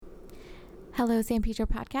Hello San Pedro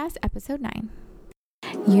Podcast, Episode 9.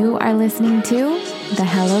 You are listening to the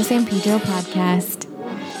Hello San Pedro Podcast.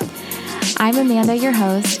 I'm Amanda, your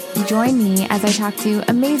host. Join me as I talk to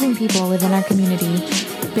amazing people within our community,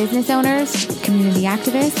 business owners, community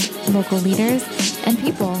activists, local leaders, and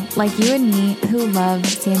people like you and me who love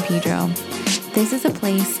San Pedro. This is a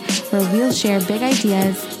place where we'll share big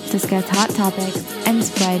ideas, discuss hot topics, and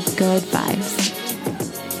spread good vibes.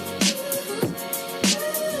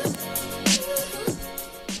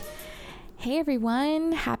 Hey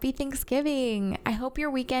everyone, happy Thanksgiving. I hope your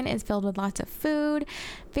weekend is filled with lots of food,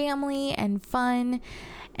 family, and fun.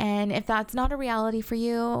 And if that's not a reality for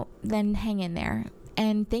you, then hang in there.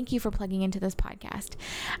 And thank you for plugging into this podcast.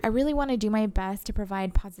 I really want to do my best to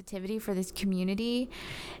provide positivity for this community.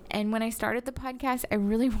 And when I started the podcast, I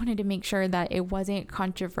really wanted to make sure that it wasn't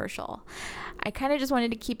controversial. I kind of just wanted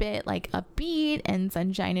to keep it like upbeat and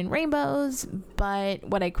sunshine and rainbows. But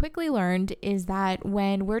what I quickly learned is that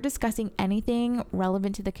when we're discussing anything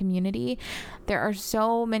relevant to the community, there are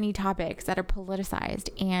so many topics that are politicized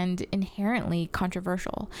and inherently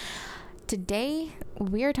controversial. Today,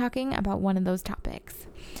 we are talking about one of those topics.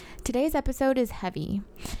 Today's episode is heavy.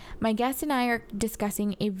 My guest and I are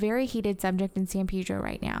discussing a very heated subject in San Pedro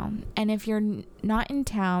right now. And if you're not in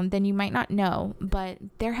town, then you might not know, but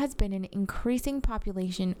there has been an increasing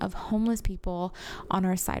population of homeless people on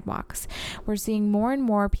our sidewalks. We're seeing more and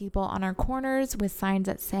more people on our corners with signs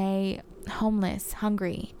that say, homeless,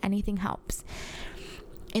 hungry, anything helps.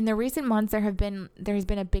 In the recent months, there's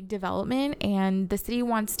been a big development, and the city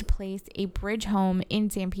wants to place a bridge home in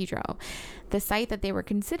San Pedro. The site that they were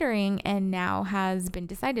considering and now has been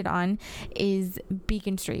decided on is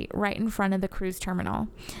Beacon Street, right in front of the cruise terminal.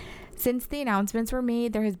 Since the announcements were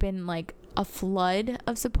made, there has been like a flood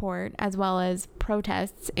of support as well as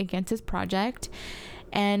protests against this project.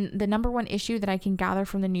 And the number one issue that I can gather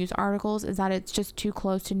from the news articles is that it's just too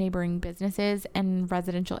close to neighboring businesses and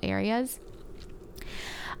residential areas.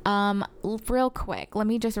 Real quick, let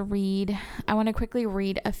me just I want to quickly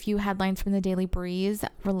read a few headlines from the Daily Breeze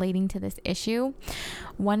relating to this issue.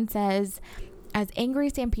 One says, as angry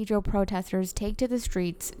San Pedro protesters take to the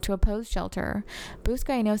streets to oppose shelter,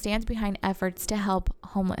 Buscaino stands behind efforts to help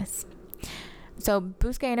homeless. So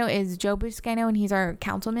Buscaino is Joe Buscaino, and he's our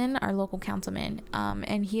councilman, our local councilman.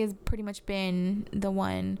 And he has pretty much been the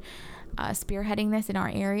one spearheading this in our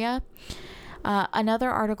area. Another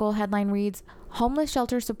article headline reads, homeless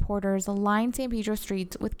shelter supporters line San Pedro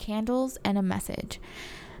streets with candles and a message.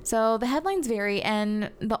 So the headlines vary, and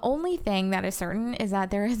the only thing that is certain is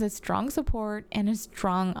that there is a strong support and a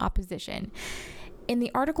strong opposition. In the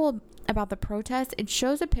article about the protest, it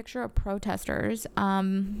shows a picture of protesters.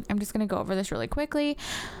 I'm just going to go over this really quickly.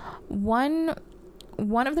 One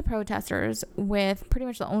of the protesters with pretty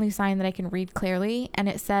much the only sign that I can read clearly, and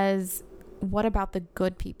it says, what about the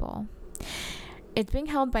good people? It's being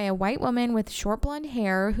held by a white woman with short blonde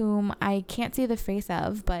hair whom I can't see the face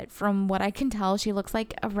of, but from what I can tell, she looks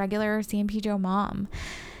like a regular San Pedro mom.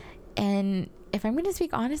 And if I'm going to speak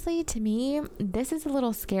honestly, to me, this is a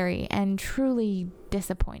little scary and truly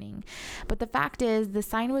disappointing. But the fact is, the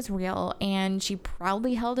sign was real and she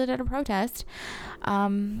proudly held it at a protest.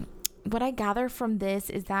 What I gather from this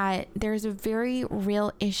is that there's a very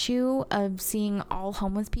real issue of seeing all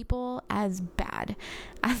homeless people as bad,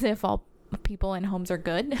 as if all people in homes are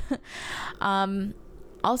good.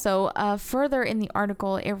 Also, further in the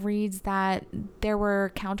article, it reads that there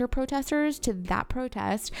were counter protesters to that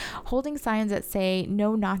protest holding signs that say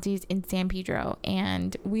no Nazis in San Pedro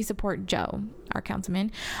and we support Joe, our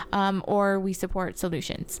councilman, or we support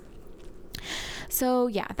solutions. So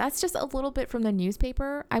yeah, that's just a little bit from the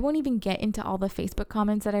newspaper. I won't even get into all the Facebook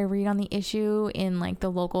comments that I read on the issue in like the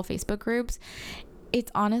local Facebook groups.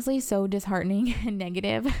 It's honestly so disheartening and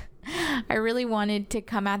negative. I really wanted to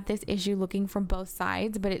come at this issue looking from both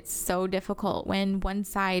sides, but it's so difficult when one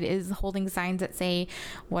side is holding signs that say,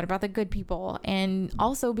 what about the good people? And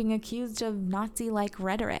also being accused of Nazi-like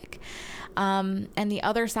rhetoric. And the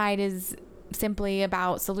other side is simply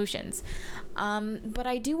about solutions. But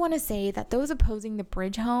I do want to say that those opposing the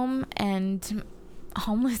bridge home and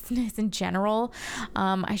homelessness in general,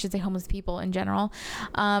 I should say homeless people in general,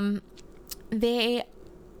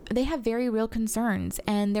 they have very real concerns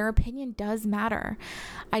and their opinion does matter.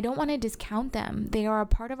 I don't want to discount them. They are a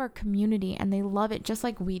part of our community and they love it just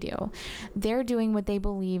like we do. They're doing what they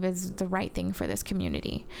believe is the right thing for this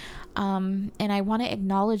community. And I want to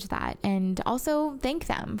acknowledge that and also thank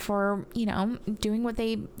them for, doing what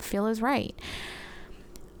they feel is right.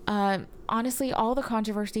 Honestly, all the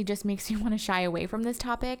controversy just makes me want to shy away from this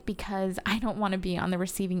topic because I don't want to be on the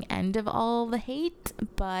receiving end of all the hate,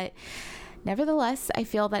 but Nevertheless, I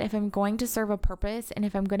feel that if I'm going to serve a purpose and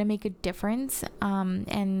if I'm going to make a difference,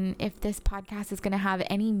 and if this podcast is going to have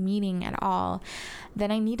any meaning at all,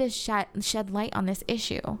 then I need to shed light on this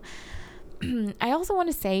issue. I also want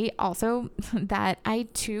to say that I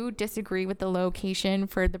too disagree with the location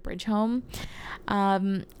for the bridge home.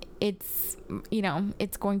 It's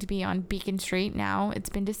going to be on Beacon Street now. It's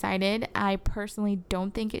been decided. I personally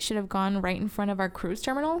don't think it should have gone right in front of our cruise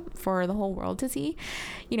terminal for the whole world to see.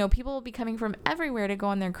 People will be coming from everywhere to go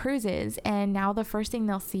on their cruises, and now the first thing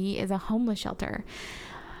they'll see is a homeless shelter.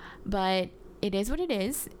 But it is what it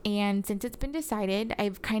is, and since it's been decided,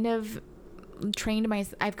 I've kind of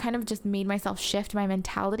just made myself shift my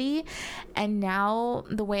mentality, and now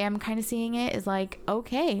the way I'm kind of seeing it is like,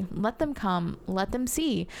 okay, let them come, let them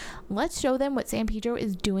see, let's show them what San Pedro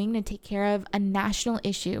is doing to take care of a national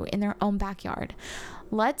issue in their own backyard.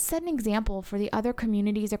 Let's set an example for the other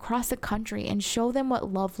communities across the country and show them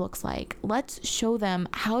what love looks like. Let's show them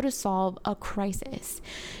how to solve a crisis.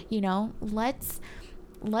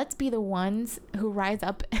 Let's be the ones who rise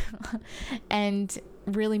up and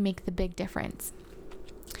really make the big difference.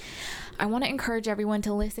 I want to encourage everyone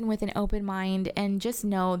to listen with an open mind and just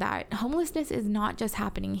know that homelessness is not just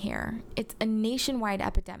happening here. It's a nationwide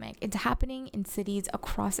epidemic. It's happening in cities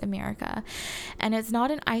across America. And it's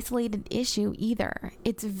not an isolated issue either.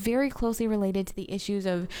 It's very closely related to the issues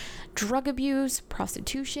of drug abuse,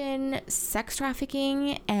 prostitution, sex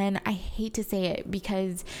trafficking, and I hate to say it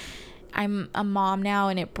because I'm a mom now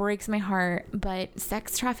and it breaks my heart, but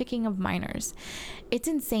sex trafficking of minors. It's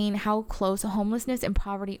insane how close homelessness and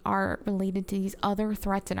poverty are related to these other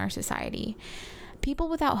threats in our society. People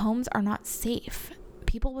without homes are not safe.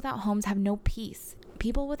 People without homes have no peace.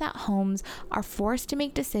 People without homes are forced to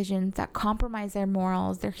make decisions that compromise their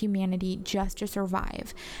morals, their humanity, just to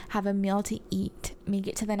survive, have a meal to eat, make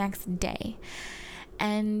it to the next day.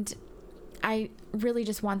 And I really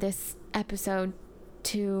just want this episode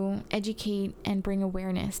to educate and bring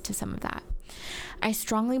awareness to some of that. I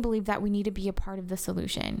strongly believe that we need to be a part of the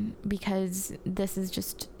solution because this is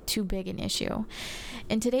just too big an issue.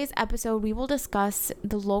 In today's episode, we will discuss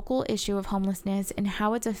the local issue of homelessness and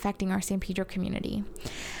how it's affecting our San Pedro community.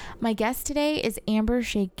 My guest today is Amber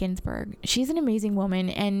Shea Ginsberg. She's an amazing woman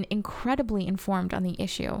and incredibly informed on the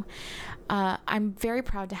issue. I'm very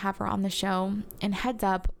proud to have her on the show. And heads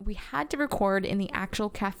up, we had to record in the actual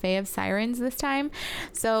Cafe of Sirens this time,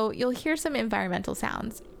 so you'll hear some environmental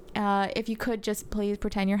sounds. If you could just please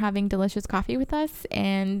pretend you're having delicious coffee with us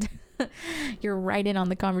and you're right in on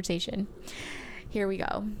the conversation. Here we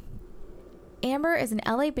go. Amber is an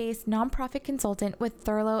LA-based nonprofit consultant with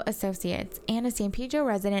Thurlow Associates and a San Pedro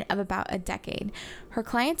resident of about a decade. Her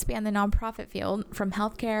clients span the nonprofit field from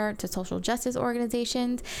healthcare to social justice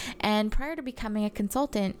organizations, and prior to becoming a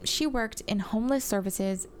consultant, she worked in homeless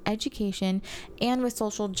services, education, and with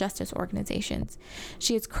social justice organizations.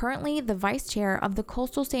 She is currently the vice chair of the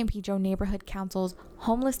Coastal San Pedro Neighborhood Council's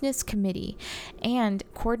Homelessness Committee and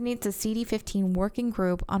coordinates a CD15 working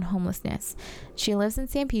group on homelessness. She lives in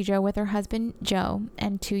San Pedro with her husband, Joe,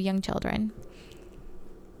 and 2 young children.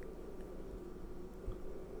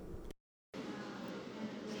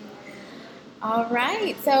 All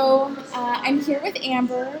right, so I'm here with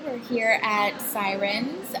Amber. We're here at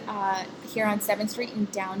Sirens, here on 7th Street in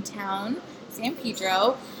downtown San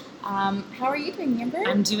Pedro. How are you doing, Amber?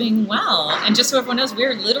 I'm doing well. And just so everyone knows,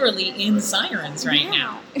 we're literally in Sirens right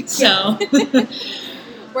now. So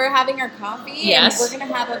we're having our coffee. Yes. And we're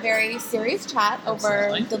going to have a very serious chat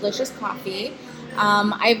over delicious coffee.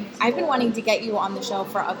 I've been wanting to get you on the show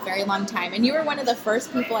for a very long time, and you were one of the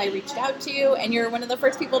first people I reached out to, and you're one of the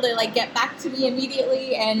first people to get back to me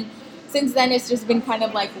immediately. And since then, it's just been kind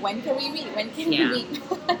of like, when can we meet? When can we meet?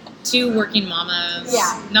 2 working mamas.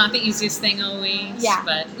 Yeah. Not the easiest thing always. Yeah.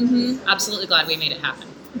 But absolutely glad we made it happen.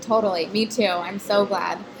 Totally. Me too. I'm so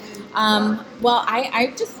glad. Well,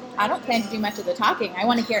 I don't plan to do much of the talking. I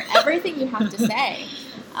want to hear everything you have to say.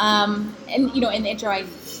 And in the intro, I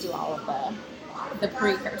do all of the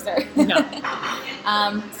precursor. No.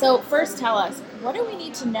 So first, tell us, what do we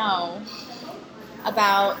need to know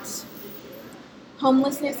about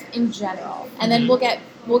homelessness in general, and then we'll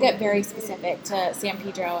get very specific to San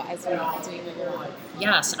Pedro as we move along.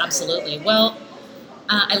 Yes, absolutely. Well,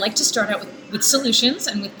 I like to start out with solutions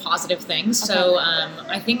and with positive things. Okay. So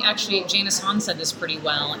I think actually Janice Hahn said this pretty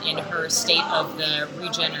well in her State of the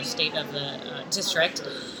Region or State of the District,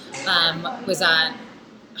 was that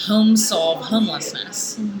homes solve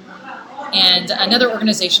homelessness. Mm-hmm. And another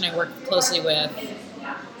organization I work closely with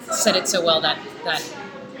said it so well that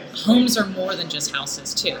homes are more than just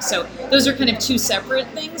houses too. So those are kind of 2 separate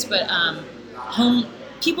things, but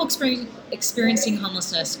people experiencing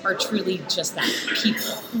homelessness are truly just that,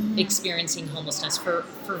 people experiencing homelessness for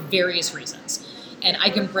various reasons. And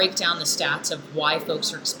I can break down the stats of why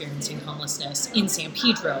folks are experiencing homelessness in San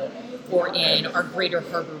Pedro or in our greater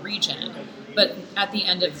harbor region. But at the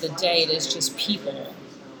end of the day, it is just people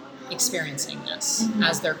experiencing this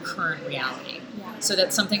as their current reality. Yeah. So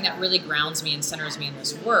that's something that really grounds me and centers me in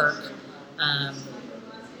this work.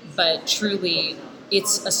 But truly,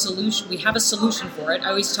 it's a solution. We have a solution for it. I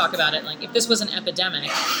always talk about it like if this was an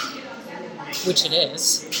epidemic, which it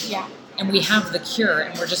is, Yeah. and we have the cure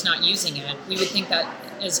and we're just not using it, we would think that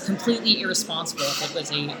is completely irresponsible if it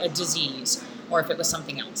was a disease or if it was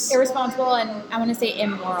something else. Irresponsible and I want to say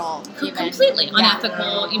immoral. Even. Completely Yeah.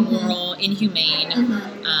 unethical, immoral, inhumane.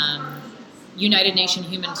 United Nations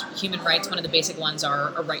human rights, one of the basic ones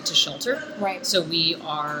are a right to shelter. Right. So we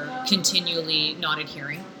are continually not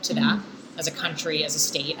adhering to that as a country, as a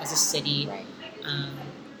state, as a city. Right.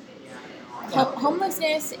 Yeah.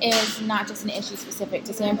 Homelessness is not just an issue specific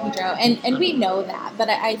to San Pedro, and we know that. But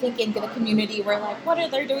I think in the community, we're like, what are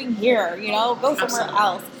they doing here? You know, go somewhere Absolutely.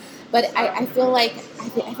 else. But I feel like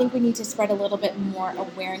I think we need to spread a little bit more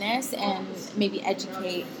awareness and maybe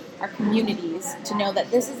educate our communities to know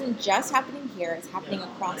that this isn't just happening here; it's happening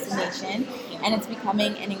across the nation, and it's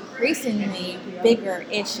becoming an increasingly bigger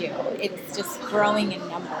issue. It's just growing in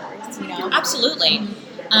numbers. You know, Absolutely.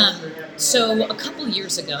 So a couple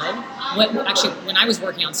years ago, when I was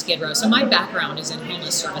working on Skid Row, so my background is in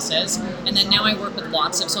homeless services, and then now I work with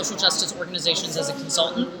lots of social justice organizations as a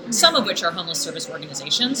consultant, some of which are homeless service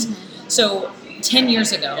organizations. So 10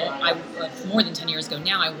 years ago, more than 10 years ago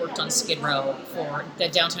now, I worked on Skid Row for the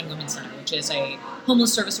Downtown Women's Center, which is a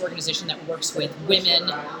homeless service organization that works with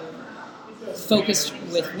women, focused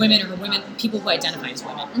with women or people who identify as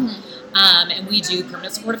women. And we do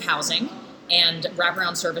permanent supportive housing and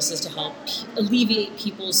wraparound services to help alleviate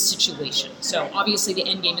people's situation. So obviously the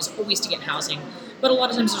end game is always to get housing, but a lot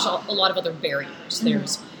of times there's a lot of other barriers.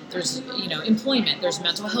 There's employment, there's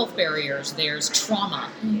mental health barriers, there's trauma,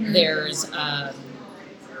 there's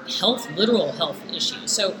literal health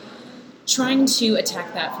issues. So trying to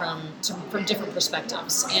attack that from different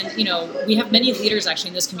perspectives. And, we have many leaders actually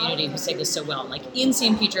in this community who say this so well. Like in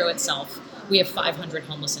San Pedro itself, we have 500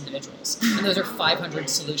 homeless individuals, and those are 500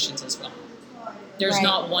 solutions as well. There's Right.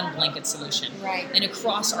 not one blanket solution. Right. And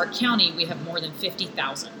across our county, we have more than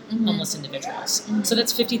 50,000 homeless individuals. So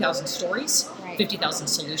that's 50,000 stories, Right. 50,000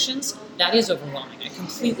 solutions. That is overwhelming. I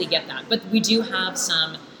completely get that. But we do have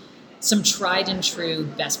some tried and true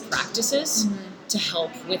best practices to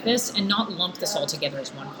help with this and not lump this all together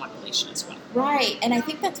as one population as well. Right, and I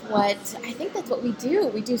think that's what we do.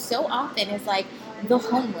 We do so often is like the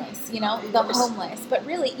homeless, the homeless. But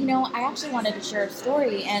really, I actually wanted to share a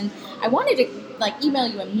story, and I wanted to email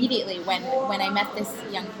you immediately when I met this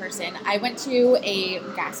young person. I went to a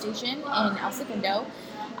gas station in El Segundo.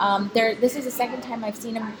 This is the second time I've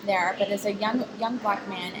seen him there, but it's a young black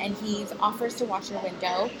man, and he offers to wash your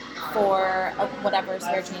window for whatever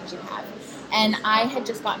spare change you have. And I had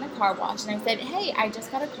just gotten a car wash, and I said, "Hey, I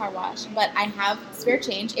just got a car wash, but I have spare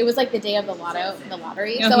change." It was like the day of the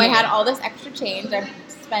lottery, so I had all this extra change. I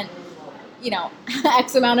spent,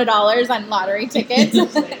 X amount of dollars on lottery tickets.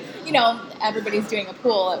 Everybody's doing a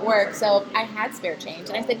pool at work, so I had spare change,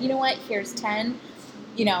 and I said, "You know what? Here's 10."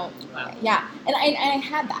 Wow. Yeah, and I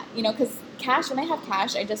had that, because cash. When I have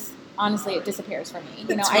cash, honestly, it disappears from me.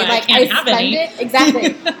 I spend it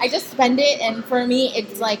exactly. I just spend it, and for me,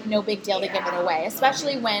 it's like no big deal to give it away,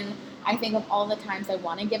 especially when I think of all the times I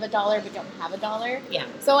want to give $1 but don't have $1. Yeah.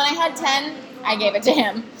 So when I had 10, I gave it to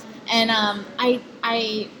him, and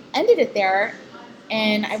I ended it there,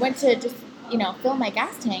 and I went to just fill my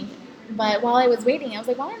gas tank. But while I was waiting, I was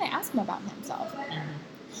like, why don't I ask him about himself?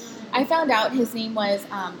 I found out his name was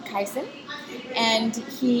Kaisen, and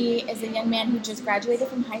he is a young man who just graduated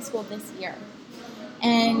from high school this year.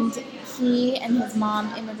 And he and his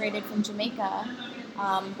mom immigrated from Jamaica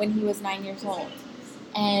when he was 9 years old.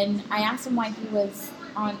 And I asked him why he was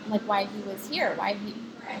here,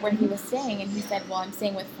 where he was staying, and he said, "Well, I'm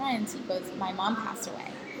staying with friends." He goes, "My mom passed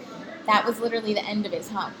away." That was literally the end of his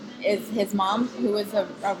home. Is his mom, who was a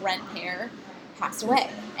rent payer, passed away,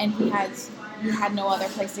 and he had no other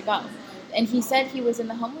place to go. And he said he was in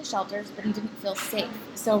the homeless shelters, but he didn't feel safe.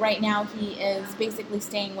 So right now he is basically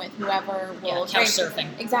staying with whoever will couch surfing.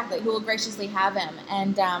 Exactly, who will graciously have him.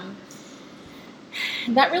 And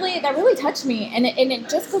that really touched me. And it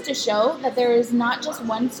just goes to show that there is not just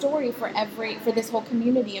one story for this whole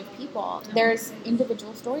community of people. There's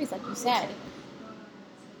individual stories, like you said.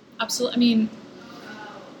 Absolutely. I mean,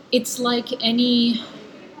 it's like any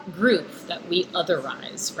group that we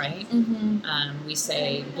otherize, right? We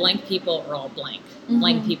say blank people are all blank.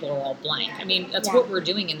 Blank people are all blank. I mean, that's what we're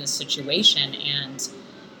doing in this situation.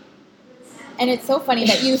 And it's so funny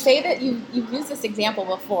that you say that you've used this example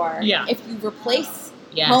before. Yeah. If you replace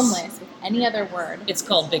homeless with any other word, it's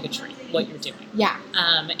called bigotry, what you're doing. Yeah.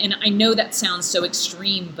 And I know that sounds so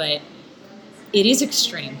extreme, but it is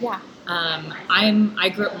extreme. Yeah. I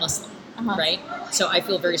grew up Muslim, right? So I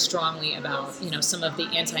feel very strongly about, some of the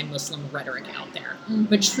anti-Muslim rhetoric out there.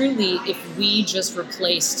 But truly, if we just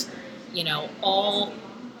replaced,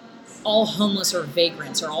 all homeless or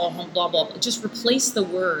vagrants or all blah, blah, blah, just replace the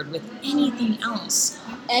word with anything else.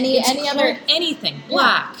 Any other anything,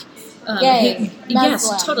 black, gay,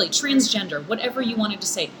 yes, totally, transgender, whatever you wanted to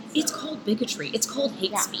say. It's called bigotry. It's called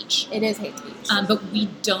hate speech. It is hate speech. But we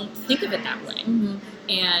don't think of it that way,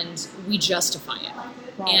 and we justify it.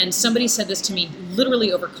 Right. And somebody said this to me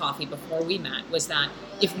literally over coffee before we met, was that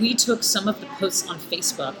if we took some of the posts on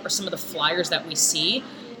Facebook or some of the flyers that we see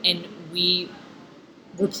and we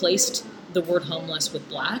replaced the word homeless with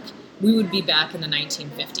black, we would be back in the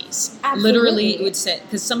 1950s. Absolutely. Literally, it would say,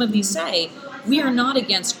 because some of these say, we are not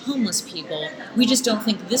against homeless people, we just don't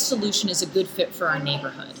think this solution is a good fit for our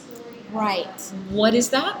neighborhood. Right. What is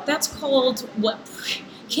that? That's called what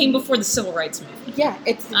came before the Civil Rights Movement. Yeah,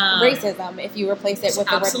 it's racism if you replace it with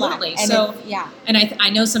the word black. Absolutely. So, and I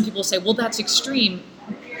know some people say, well, that's extreme.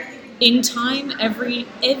 In time,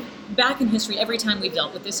 back in history, every time we've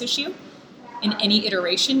dealt with this issue, in any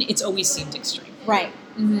iteration, it's always seemed extreme. Right.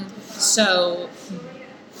 So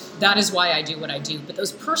that is why I do what I do. But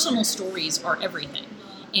those personal stories are everything.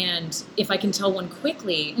 And if I can tell one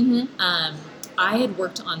quickly, I had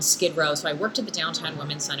worked on Skid Row. So I worked at the Downtown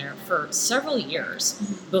Women's Center for several years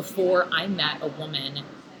before I met a woman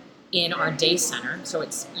in our day center. So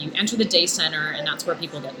you enter the day center, and that's where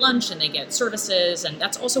people get lunch and they get services. And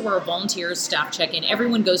that's also where our volunteers, staff check in.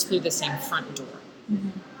 Everyone goes through the same front door.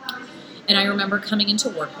 And I remember coming into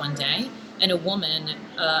work one day, and a woman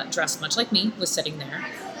dressed much like me was sitting there.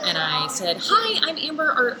 And I said, "Hi, I'm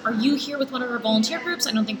Amber. Are you here with one of our volunteer groups?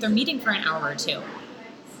 I don't think they're meeting for an hour or two."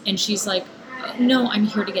 And she's like, "No, I'm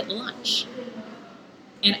here to get lunch."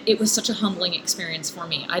 And it was such a humbling experience for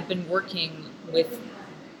me. I'd been working with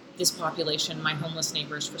this population, my homeless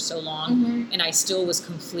neighbors, for so long, and I still was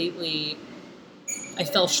I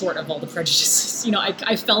fell short of all the prejudices.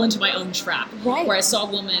 I fell into my own trap, where I saw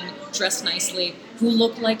a woman dressed nicely who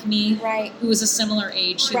looked like me, who was a similar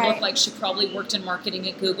age. She looked like she probably worked in marketing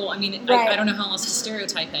at Google. I mean, I don't know how else to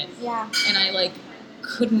stereotype it. Yeah. And I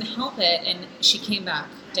couldn't help it. And she came back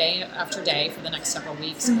day after day for the next several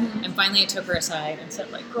weeks. And finally I took her aside and said,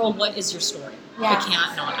 "Girl, what is your story? I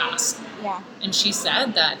can't not ask." Yeah. And she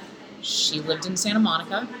said that she lived in Santa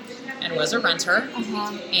Monica and was a renter.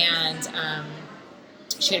 And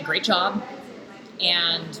she had a great job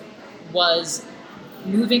and was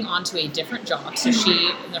moving on to a different job. So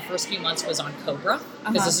she, in the first few months, was on Cobra,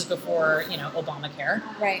 because this is before, Obamacare.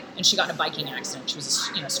 Right. And she got in a biking accident. She was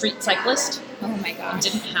a street cyclist. Oh my gosh. And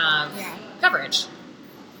didn't have coverage.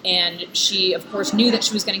 And she, of course, knew that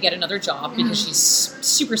she was going to get another job because she's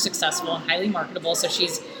super successful and highly marketable. So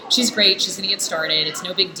she's great. She's going to get started. It's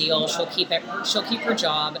no big deal. She'll keep her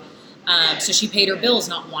job. So she paid her bills,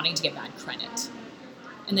 not wanting to get bad credit.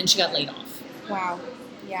 And then she got laid off. Wow.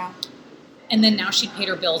 Yeah. And then now she'd paid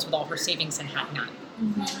her bills with all her savings and had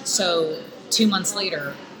none. So 2 months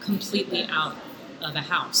later, completely out of a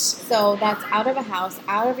house. So that's out of a house,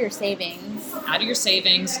 out of your savings. Out of your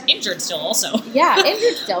savings, injured still also. Yeah,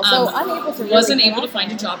 injured still. So unable to really wasn't able to find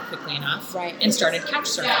a job quickly enough. Right. And started couch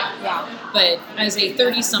surfing. Yeah. But as a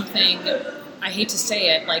 30-something, I hate to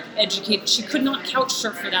say it, educated, she could not couch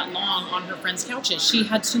surf for that long on her friends' couches. She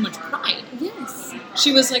had too much pride. Yes.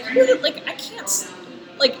 She was like, I can't,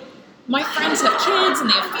 my friends have kids and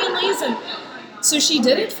they have families. And so she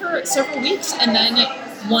did it for several weeks. And then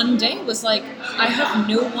one day was like, I have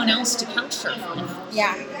no one else to couch surf on.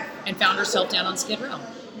 Yeah. And found herself down on Skid Row.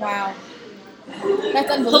 Wow.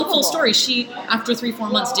 That's unbelievable. Hopeful story. She, after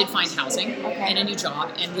 3-4 months, did find housing and a new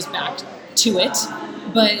job and was back to it.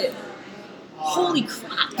 But holy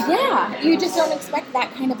crap. Yeah. You just don't expect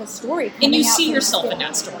that kind of a story. And you see yourself in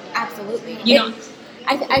that story. Absolutely.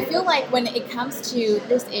 I feel like when it comes to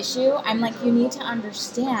this issue, I'm like, you need to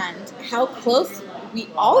understand how close we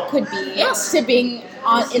all could be to being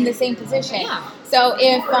in the same position. Yeah. So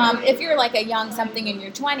if you're a young something in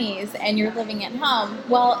your 20s and you're living at home,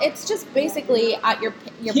 well, it's just basically at your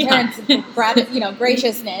parents'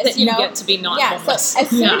 graciousness. That you get to be not homeless. So as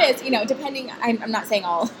soon as, depending, I'm not saying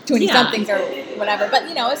all 20-somethings or whatever, but,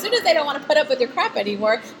 as soon as they don't want to put up with your crap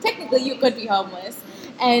anymore, technically you could be homeless.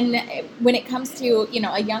 And when it comes to,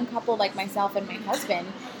 a young couple like myself and my husband,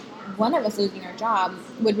 one of us losing our job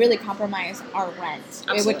would really compromise our rent.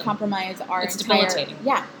 Absolutely. It would compromise our It's entire... debilitating.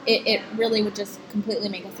 Yeah, it really would just completely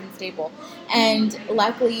make us unstable. And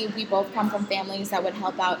luckily, we both come from families that would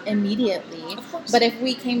help out immediately. Of course. But if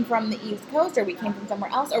we came from the East Coast, or we came from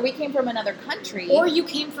somewhere else, or we came from another country... Or you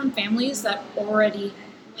came from families that already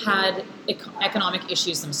had economic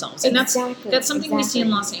issues themselves. And that's something we see in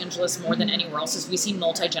Los Angeles more than anywhere else, is we see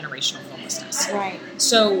multi-generational homelessness. Right.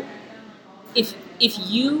 So if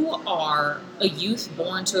you are a youth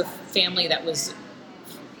born to a family that was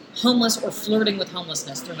homeless or flirting with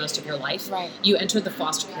homelessness through most of your life, right. you entered the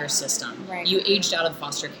foster care system, right. you aged out of the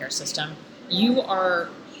foster care system, you are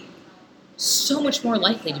so much more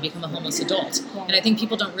likely to become a homeless adult. Yeah. And I think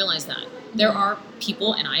people don't realize that. There are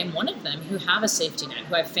people, and I am one of them, who have a safety net,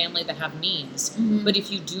 who have family that have means. But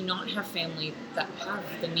if you do not have family that have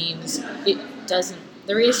the means,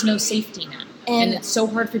 there is no safety net. And it's so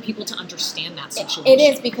hard for people to understand that situation. It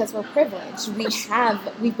is, because we're privileged.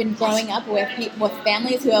 We've been growing up with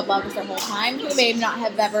families who have loved us their whole time, who may not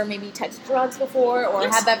have ever maybe touched drugs before, or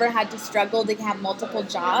have ever had to struggle to have multiple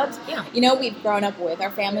jobs. Yeah. We've grown up with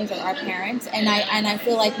our families or our parents, and I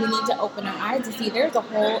feel like we need to open our eyes to see there's a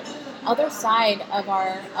whole other side of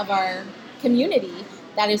our community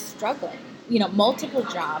that is struggling. Multiple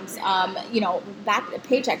jobs,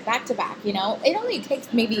 paycheck back to back, it only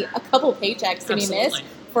takes maybe a couple paychecks to be missed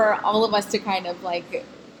for all of us to kind of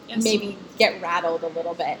maybe get rattled a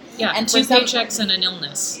little bit. Yeah, and 2 paychecks and an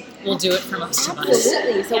illness will do it for most of us.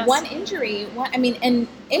 Absolutely. So one injury, and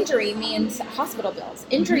injury means hospital bills.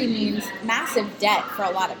 Injury means massive debt for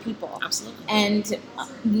a lot of people. Absolutely. And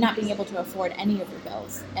not being able to afford any of your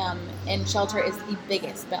bills. And shelter is the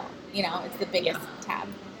biggest bill. It's the biggest tab.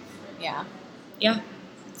 Yeah. Yeah.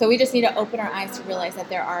 So we just need to open our eyes to realize that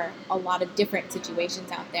there are a lot of different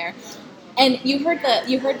situations out there. And you heard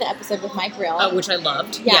the episode with Mike Real, which I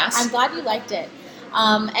loved. Yeah, yes. I'm glad you liked it.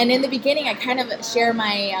 And in the beginning, I kind of share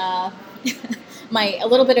my a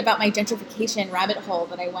little bit about my gentrification rabbit hole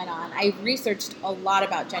that I went on. I researched a lot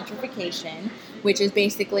about gentrification, which is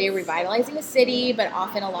basically revitalizing a city, but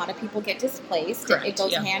often a lot of people get displaced. Correct. It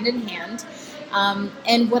goes hand in hand.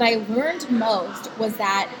 And what I learned most was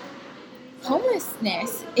that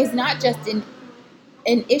homelessness is not just an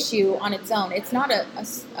issue on its own. It's not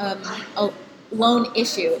a lone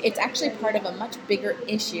issue. It's actually part of a much bigger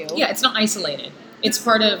issue. Yeah, it's not isolated. It's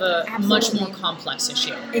part of a much more complex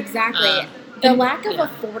issue. Exactly. The lack of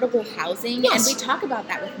affordable housing, yes. and we talk about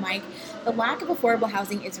that with Mike, the lack of affordable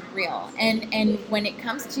housing is real. And when it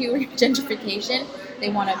comes to gentrification, they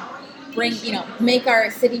want to make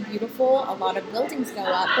our city beautiful. A lot of buildings go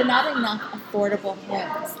up, but not enough affordable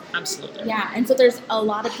homes. Absolutely. Yeah, and so there's a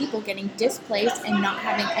lot of people getting displaced and not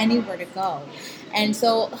having anywhere to go. And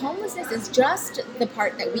so homelessness is just the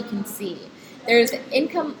part that we can see. There's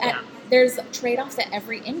there's trade-offs at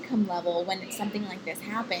every income level when something like this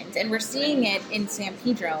happens. And we're seeing it in San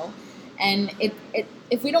Pedro. And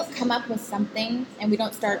if we don't come up with something and we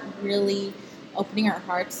don't start really opening our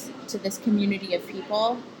hearts to this community of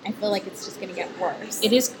people, I feel like it's just going to get worse.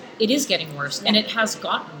 It is getting worse, and it has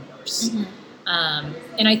gotten worse. Mm-hmm.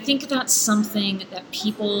 And I think that's something that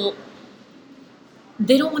people,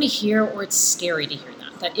 they don't want to hear, or it's scary to hear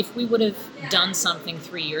that if we would have done something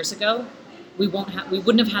 3 years ago, we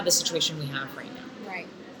wouldn't have had the situation we have right now. Right.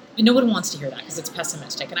 And no one wants to hear that because it's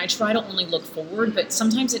pessimistic. And I try to only look forward, but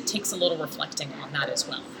sometimes it takes a little reflecting on that as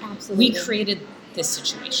well. Absolutely. We created this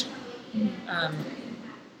situation. Mm-hmm.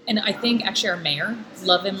 And I think actually our mayor,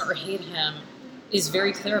 love him or hate him, is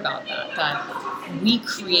very clear about that we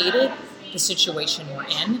created the situation we're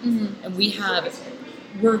in, mm-hmm.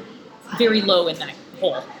 and we're very low in that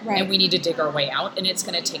hole, right. and we need to dig our way out, and it's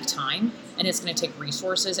going to take time, and it's going to take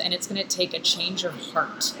resources, and it's going to take a change of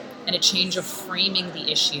heart and a change of framing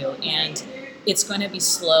the issue, and it's going to be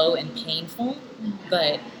slow and painful, mm-hmm.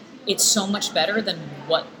 but it's so much better than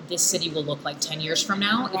what this city will look like 10 years from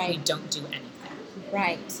now if we don't do anything.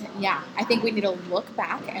 Right. Yeah. I think we need to look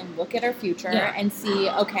back and look at our future and see,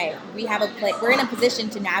 okay, we're in a position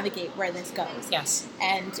to navigate where this goes. Yes.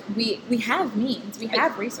 And we have means, we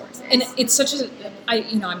have resources. And it's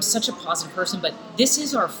I'm such a positive person, but this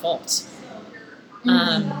is our fault.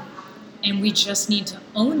 Mm-hmm. And we just need to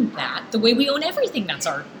own that the way we own everything that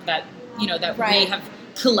we have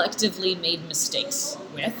collectively made mistakes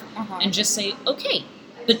with, and just say, okay,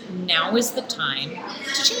 but now is the time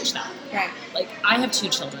to change that. Right. Like, I have 2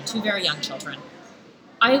 children, 2 very young children.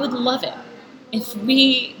 I would love it if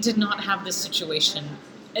we did not have this situation,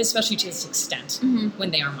 especially to this extent, mm-hmm.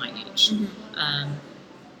 when they are my age. Mm-hmm.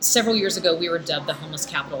 several years ago, we were dubbed the homeless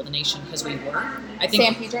capital of the nation because we were. I think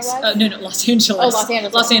San Pedro was? No, Los Angeles. Oh, Los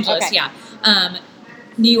Angeles. Los Angeles, okay. yeah.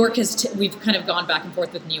 New York we've kind of gone back and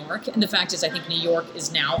forth with New York, and the fact is I think New York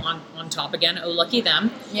is now on top again. Oh, lucky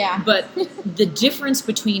them. Yeah. But the difference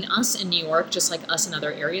between us and New York, just like us in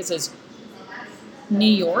other areas, is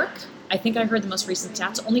New York, I think I heard the most recent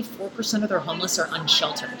stats, only 4% of their homeless are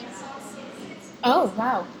unsheltered. Oh,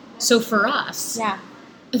 wow. So for us, yeah.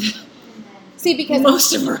 See, because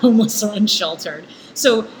most of our homeless are unsheltered.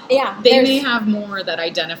 So yeah, they may have more that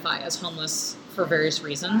identify as homeless for various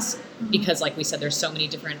reasons, mm-hmm. because like we said, there's so many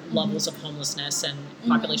different mm-hmm. levels of homelessness and mm-hmm.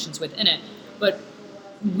 populations within it. But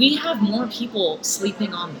we have more people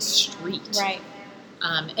sleeping on the street. Right.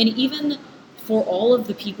 And even for all of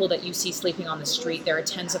the people that you see sleeping on the street, there are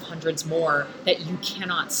tens of hundreds more that you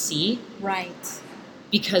cannot see. Right.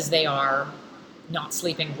 Because they are not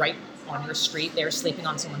sleeping right on your street. They're sleeping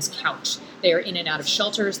on someone's couch. They are in and out of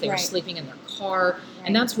shelters. They are sleeping in their car. Right.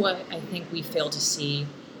 And that's what I think we fail to see.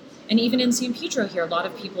 And even in San Pedro here, a lot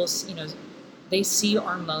of people, they see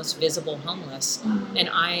our most visible homeless. Mm-hmm. And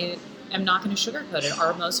I am not going to sugarcoat it.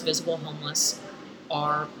 Our most visible homeless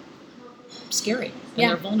are scary and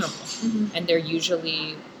they're vulnerable. Mm-hmm. And they're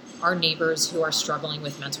usually our neighbors who are struggling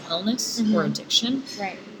with mental illness mm-hmm. or addiction.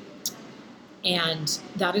 Right. And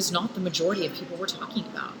that is not the majority of people we're talking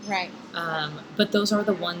about. Right. But those are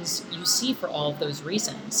the ones you see for all of those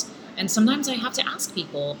reasons. And sometimes I have to ask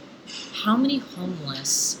people, how many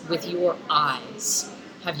homeless with your eyes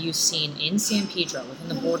have you seen in San Pedro, within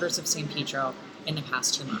the borders of San Pedro, in the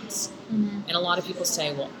past 2 months? Mm-hmm. And a lot of people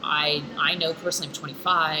say, well, I know personally of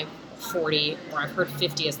 25, 40, or I've heard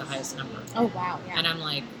 50 as the highest number. Oh, wow. Yeah. And I'm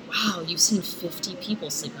like, wow, you've seen 50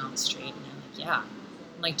 people sleeping on the street? And they're like, yeah.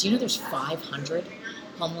 I'm like, do you know there's 500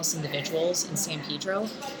 homeless individuals in San Pedro?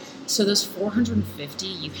 So those 450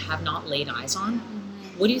 you have not laid eyes on,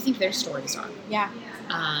 mm-hmm. what do you think their stories are? Yeah.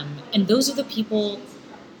 And those are the people,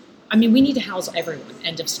 I mean, we need to house everyone,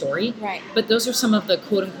 end of story. Right. But those are some of the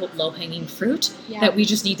quote-unquote low-hanging fruit that we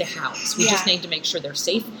just need to house. We just need to make sure they're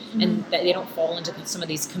safe mm-hmm. and that they don't fall into some of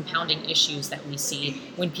these compounding issues that we see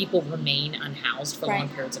when people remain unhoused for long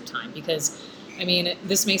periods of time. Because, I mean,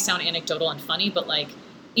 this may sound anecdotal and funny, but like,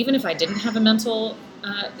 even if I didn't have a mental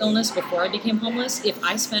illness before I became homeless, if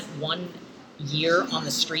I spent 1 year on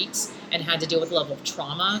the streets and had to deal with the level of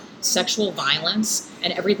trauma, sexual violence,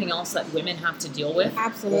 and everything else that women have to deal with,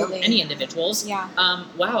 absolutely, or any individuals,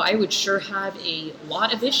 wow, I would sure have a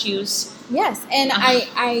lot of issues. Yes, and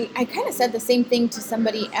I kind of said the same thing to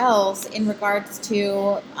somebody else in regards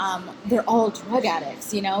to they're all drug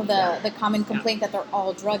addicts, the common complaint that they're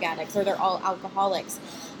all drug addicts or they're all alcoholics.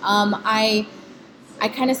 I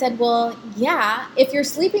kind of said, well, yeah, if you're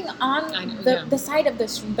sleeping on the side of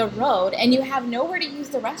the road and you have nowhere to use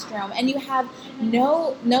the restroom and you have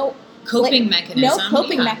no coping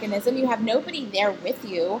mechanism, you have nobody there with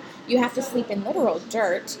you, you have to sleep in literal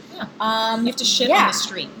dirt. Yeah. You have to shit on the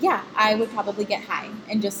street. Yeah, I would probably get high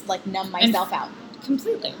and just like numb myself out.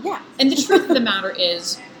 Completely. Yeah. And the truth of the matter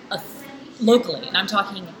is, locally, and I'm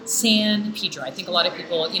talking San Pedro, I think a lot of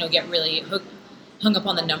people, get really hung up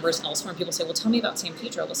on the numbers elsewhere, and people say, well, tell me about San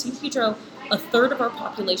Pedro. Well, San Pedro, a third of our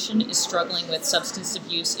population is struggling with substance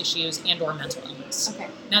abuse issues and or mental illness. Okay.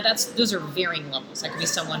 Now, those are varying levels. That could be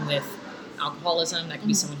someone with alcoholism. That could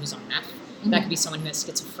be someone who's on meth. Mm-hmm. That could be someone who has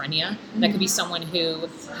schizophrenia. Mm-hmm. That could be someone who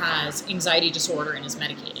has anxiety disorder and is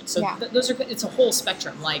medicated. So it's a whole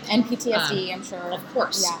spectrum. And PTSD, I'm sure. Of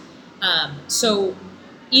course. Yeah. So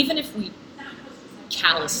even if we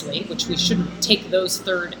callously, which we shouldn't take those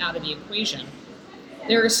third out of the equation,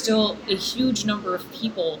 there is still a huge number of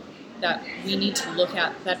people that we need to look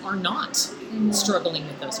at that are not struggling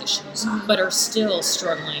with those issues, but are still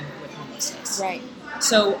struggling with homelessness. Right.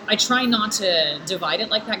 So I try not to divide it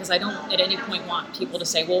like that because I don't at any point want people to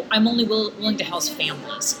say, well, I'm only willing to house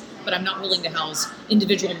families, but I'm not willing to house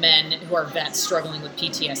individual men who are vets struggling with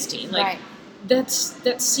PTSD.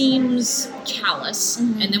 That seems callous,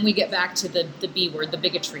 and then we get back to the B word, the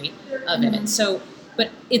bigotry of it. So, but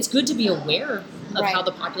it's good to be aware of how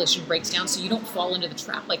the population breaks down so you don't fall into the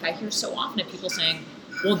trap. Like I hear so often of people saying,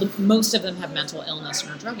 well, most of them have mental illness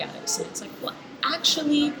and are drug addicts. And it's like, well,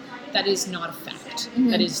 actually, that is not a fact.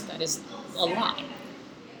 That is a lie.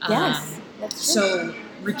 Yes, that's true. So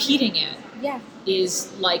repeating it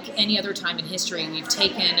is like any other time in history. We've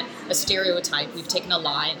taken a stereotype, we've taken a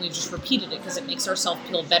lie, and we've just repeated it because it makes ourselves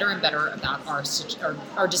feel better and better about our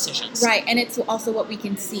decisions. Right, and it's also what we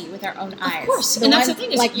can see with our own eyes. Of course, and that's the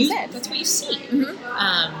thing is, like you said, that's what you see.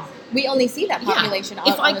 We only see that population.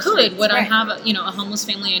 If I could, would I have a homeless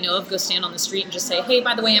family I know of go stand on the street and just say, hey,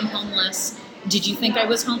 by the way, I'm homeless. did you think I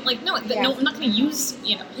was home? Like, no, no, I'm not going to use,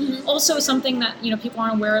 Also, something that, people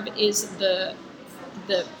aren't aware of is the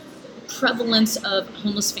prevalence of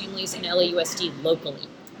homeless families in LAUSD locally.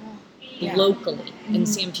 Locally in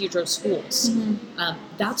San Pedro schools.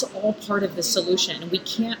 That's all part of the solution. And we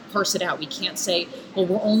can't parse it out. We can't say, well,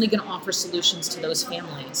 we're only going to offer solutions to those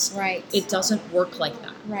families. Right. It doesn't work like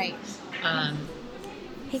that. Right.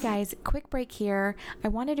 Hey guys, quick break here. I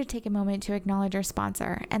wanted to take a moment to acknowledge our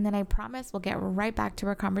sponsor, and then I promise we'll get right back to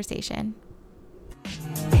our conversation.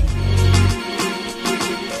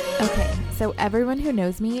 Okay, so everyone who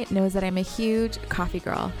knows me knows that I'm a huge coffee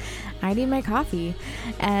girl. I need my coffee,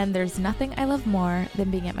 and there's nothing I love more than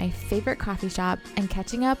being at my favorite coffee shop and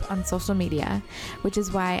catching up on social media, which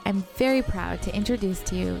is why I'm very proud to introduce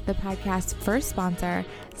to you the podcast's first sponsor,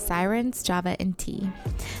 Sirens Java and Tea.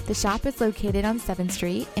 The shop is located on 7th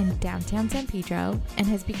Street in downtown San Pedro and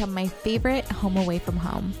has become my favorite home away from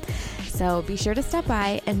home. So be sure to stop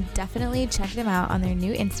by and definitely check them out on their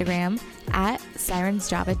new Instagram at Sirens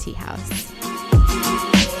Java Tea House.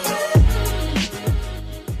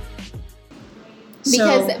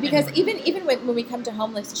 Because even when we come to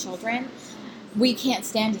homeless children, we can't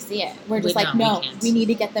stand to see it. We're just we need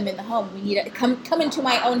to get them in the home. We need to come into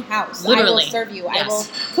my own house. Literally. I will serve you. Yes. I will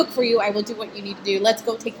cook for you. I will do what you need to do. Let's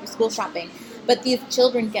go take you school shopping. But these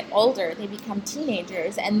children get older. They become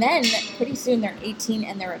teenagers. And then pretty soon they're 18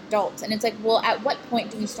 and they're adults. And it's like, well, at what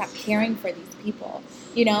point do we stop caring for these people?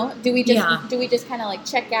 Do we just kind of like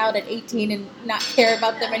check out at 18 and not care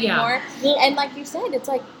about them anymore? Yeah. Well, and like you said, it's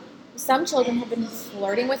like, some children have been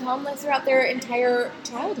flirting with homeless throughout their entire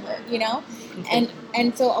childhood,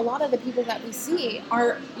 and so a lot of the people that we see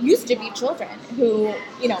used to be children who,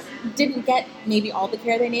 didn't get maybe all the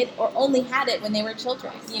care they need or only had it when they were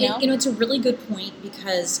children, It's a really good point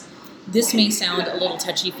because this may sound a little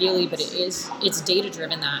touchy-feely, but it's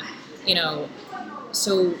data-driven that,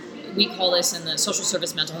 so we call this in the social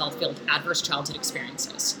service mental health field adverse childhood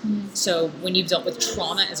experiences. Mm-hmm. So when you've dealt with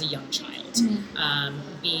trauma as a young child,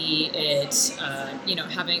 be it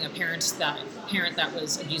having a parent that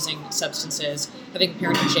was abusing substances, having a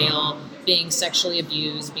parent in jail, being sexually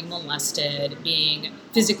abused, being molested, being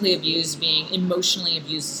physically abused, being emotionally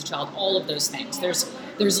abused as a child, all of those things. There's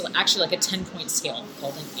actually like a 10-point scale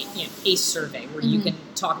called an ACE survey where you can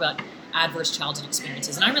talk about adverse childhood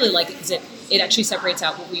experiences. And I really like it because it actually separates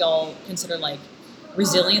out what we all consider like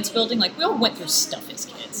resilience building. Like we all went through stuff as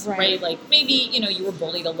kids, right? Like maybe, you were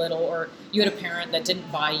bullied a little or you had a parent that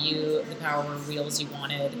didn't buy you the Power Wheels you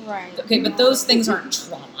wanted. Right. Okay, but those things aren't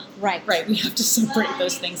trauma. Right. Right. We have to separate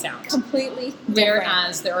those things out. Completely different.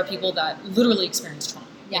 Whereas there are people that literally experience trauma.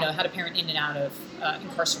 Yeah. Had a parent in and out of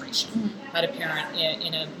incarceration, had a parent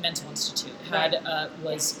in a mental institute,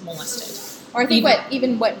 was molested. Or I think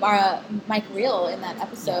what Mike Reel in that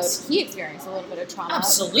episode, he experienced a little bit of trauma.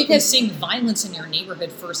 Absolutely. Because seeing violence in your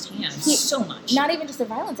neighborhood firsthand, so much. Not even just the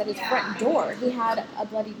violence at his front door. He had a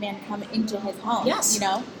bloodied man come into his home. Yes.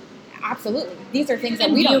 Absolutely. These are things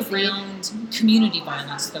that we don't see. Around community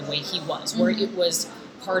violence the way he was, where it was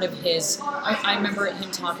part of his, I remember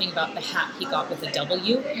him talking about the hat he got with a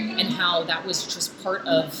W and how that was just part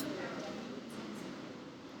of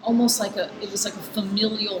almost it was like a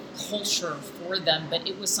familial culture for them, but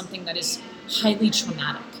it was something that is highly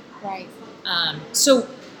traumatic. Right. So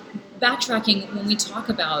backtracking, when we talk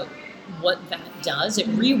about what that does, it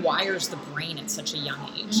rewires the brain at such a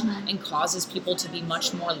young age and causes people to be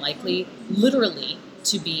much more likely, literally,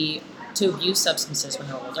 to abuse substances when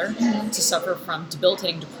they're older, to suffer from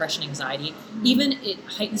debilitating depression, anxiety. Even it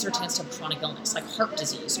heightens their chance to have chronic illness like heart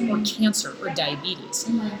disease or cancer or diabetes.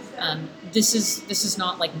 This is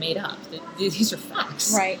not like made up. These are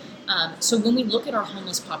facts. Right. So when we look at our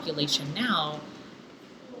homeless population now,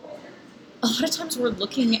 a lot of times we're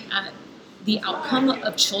looking at the outcome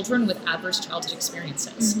of children with adverse childhood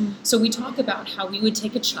experiences. So we talk about how we would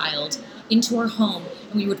take a child into our home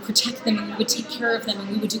and we would protect them and we would take care of them and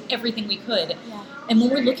we would do everything we could. Yeah. And when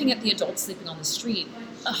we're looking at the adults sleeping on the street,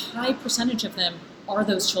 a high percentage of them are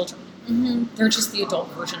those children. They're just the adult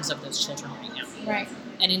versions of those children right now. Right.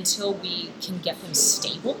 And until we can get them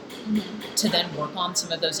stable to then work on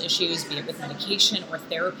some of those issues, be it with medication or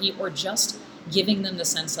therapy or just giving them the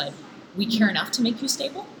sense that we care enough to make you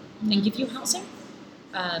stable and give you housing,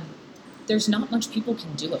 there's not much people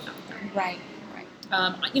can do about that. Right.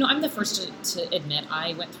 I'm the first to admit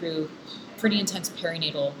I went through pretty intense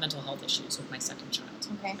perinatal mental health issues with my second child.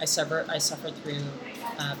 Okay. I suffered through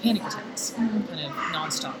panic attacks, kind of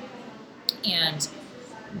nonstop. And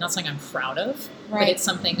not something I'm proud of, but it's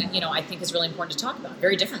something, I think is really important to talk about.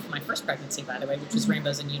 Very different from my first pregnancy, by the way, which was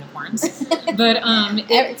rainbows and unicorns. But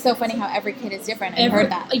it's so funny how every kid is different. I've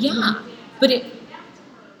heard that. Yeah. But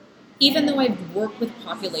even though I've worked with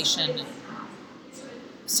population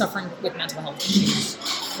suffering with mental health issues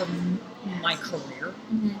for my career,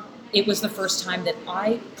 it was the first time that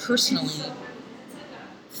I personally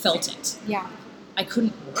felt it. Yeah. I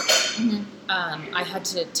couldn't work. I had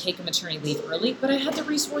to take a maternity leave early, but I had the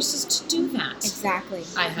resources to do that. Exactly.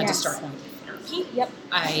 I had to start going to therapy. Yep.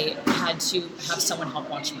 I had to have someone help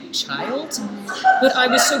watch my child. But I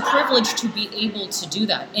was so privileged to be able to do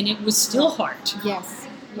that. And it was still hard. Yes.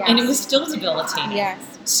 And it was still debilitating.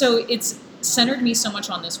 Yes. So it's centered me so much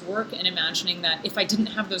on this work and imagining that if I didn't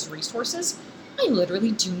have those resources, I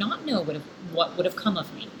literally do not know what would have come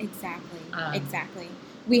of me. Exactly. Exactly.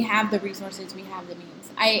 We have the resources, we have the means.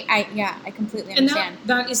 I completely understand. And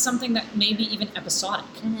that is something that may be even episodic.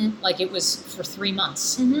 Like it was for 3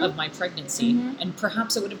 months of my pregnancy, and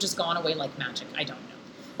perhaps it would have just gone away like magic. I don't know.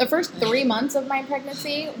 The first 3 months of my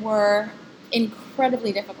pregnancy were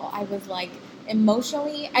incredibly difficult. I was like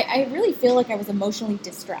emotionally, I really feel like I was emotionally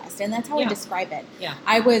distressed, and that's how I describe it. Yeah.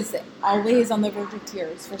 I was always on the verge of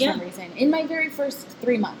tears for some reason in my very first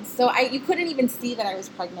 3 months. So you couldn't even see that I was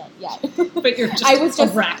pregnant yet. But you're just I was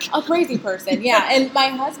just a wreck. A crazy person, yeah. And my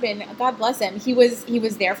husband, God bless him, he was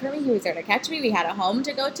there for me. He was there to catch me. We had a home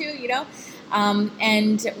to go to, you know.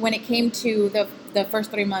 And when it came to the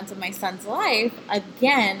first 3 months of my son's life,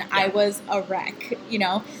 again, I was a wreck, you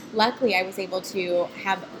know. Luckily, I was able to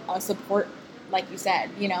have a support, like you said,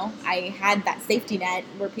 you know. I had that safety net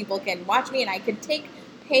where people can watch me, and I could take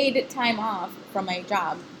paid time off from my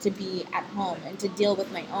job to be at home and to deal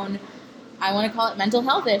with my own, I want to call it mental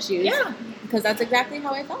health issues. Yeah. Because that's exactly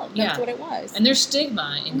how I felt. That's what it was. And there's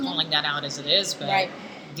stigma in calling that out as it is, but right.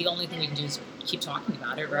 The only thing we can do is keep talking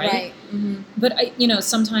about it, right? Right. But,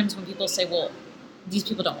 sometimes when people say, well, these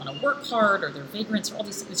people don't want to work hard, or they're vagrants, or all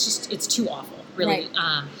these, it's too awful, really.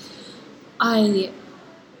 Right. I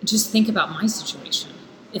just think about my situation.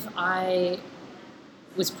 If I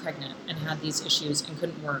was pregnant and had these issues and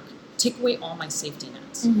couldn't work, take away all my safety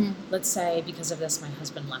nets. Let's say because of this, my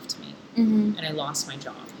husband left me and I lost my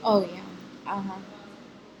job. Oh, yeah.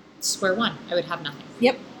 Square one, I would have nothing.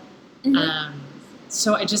 Yep.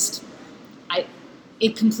 So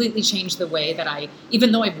it completely changed the way that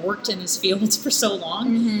even though I've worked in this field for so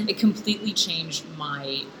long, it completely changed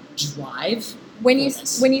my drive. When you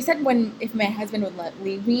said if my husband would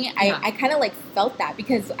leave me, I kind of like felt that,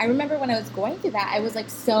 because I remember when I was going through that, I was like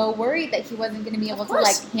so worried that he wasn't going to be able to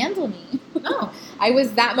like handle me. No. I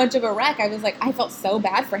was that much of a wreck. I was like, I felt so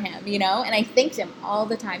bad for him, you know, and I thanked him all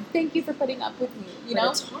the time. Thank you for putting up with me, you know.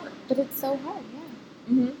 It's hard. But it's so hard,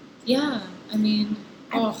 yeah. Yeah, I mean,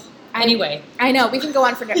 anyway. I know, we can go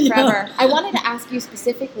on forever. Yeah. I wanted to ask you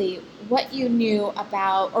specifically what you knew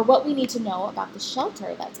about, or what we need to know about the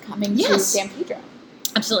shelter that's coming to San Pedro.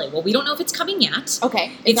 Absolutely. Well, we don't know if it's coming yet.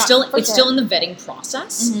 Okay. It's still in the vetting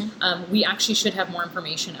process. We actually should have more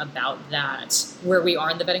information about that, where we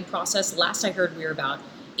are in the vetting process. Last I heard, we were about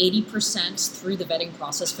 80% through the vetting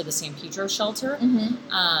process for the San Pedro shelter.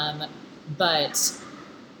 But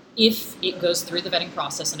if it goes through the vetting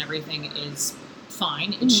process and everything is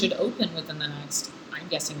fine, it should open within the next, I'm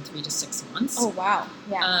guessing, 3 to 6 months. Oh, wow.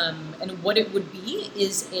 Yeah. And what it would be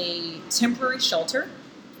is a temporary shelter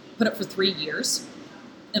put up for 3 years.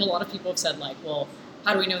 And a lot of people have said, like, well,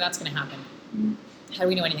 how do we know that's going to happen? How do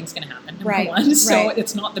we know anything's going to happen? Number one. So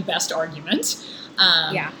it's not the best argument.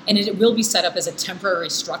 And it will be set up as a temporary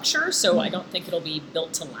structure, so I don't think it'll be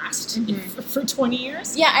built to last for 20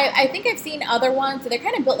 years. Yeah, I think I've seen other ones, so they're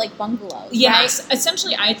kind of built like bungalows. Yes, right?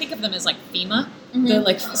 Essentially, I think of them as like FEMA,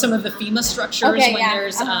 some of the FEMA structures when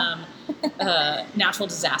there's natural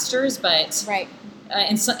disasters. But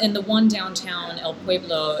and the one downtown El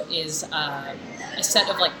Pueblo is a set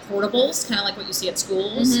of like portables, kind of like what you see at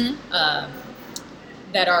schools,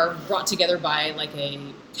 that are brought together by like a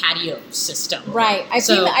patio system. Right. I've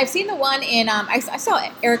seen the one in I saw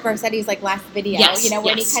Eric Garcetti's like last video. Yes,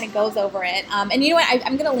 when he kind of goes over it. And you know what?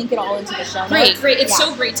 I'm gonna link it all into the show notes. Great. It's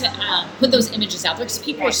so great to put those images out there, because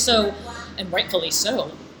people are so, and rightfully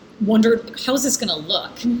so, wondered how is this gonna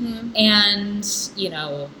look, and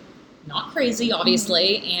not crazy,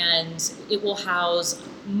 obviously, and it will house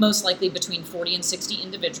most likely between 40 and 60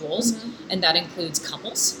 individuals, and that includes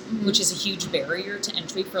couples, which is a huge barrier to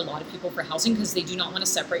entry for a lot of people for housing, because they do not want to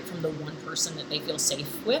separate from the one person that they feel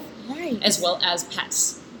safe with, as well as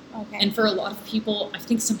pets. Okay. And for a lot of people, I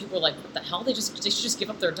think some people are like, what the hell? They should just give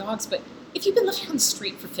up their dogs. But if you've been living on the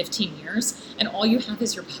street for 15 years and all you have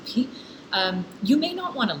is your puppy, you may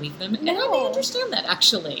not want to leave them. And I may understand that,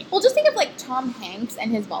 actually. Well, just think of like Tom Hanks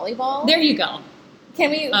and his volleyball. There you go. Can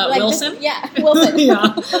we Wilson? Wilson.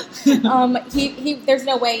 Yeah. He. There's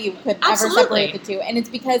no way you could ever separate the two, and it's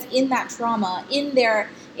because in that trauma, in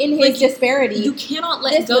his disparity, you cannot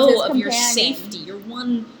let go of your safety. Your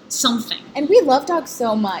one something. And we love dogs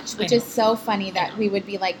so much, which is so funny that we would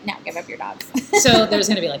be like, "Now give up your dogs." So there's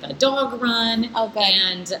going to be like a dog run good.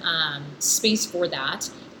 And space for that.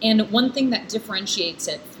 And one thing that differentiates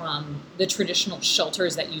it from the traditional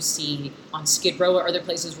shelters that you see on Skid Row or other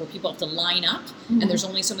places where people have to line up and there's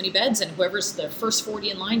only so many beds and whoever's the first 40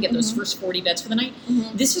 in line get those first 40 beds for the night,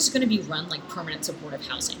 this is going to be run like permanent supportive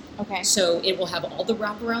housing. Okay. So it will have all the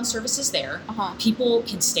wraparound services there. People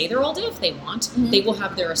can stay there all day if they want. They will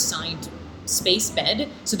have their assigned space bed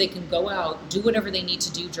so they can go out, do whatever they need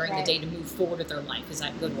to do during the day to move forward with their life. Is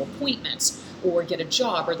that go to appointments or get a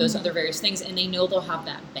job or those other various things, and they know they'll have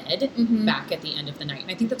that bed back at the end of the night.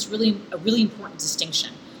 And I think that's really a really important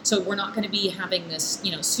distinction. So we're not going to be having this,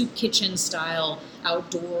 soup kitchen style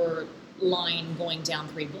outdoor line going down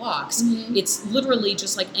 3 blocks. It's literally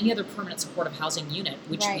just like any other permanent supportive housing unit,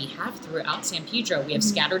 which we have throughout San Pedro. We have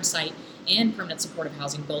scattered site and permanent supportive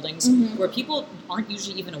housing buildings where people aren't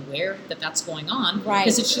usually even aware that that's going on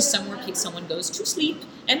because it's just somewhere someone goes to sleep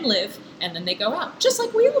and live and then they go out, just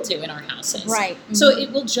like we all do in our houses. So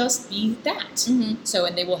it will just be that. So,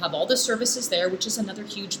 and they will have all the services there, which is another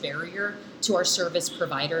huge barrier to our service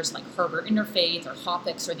providers like Harbor Interfaith or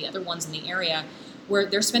Hopix or the other ones in the area, where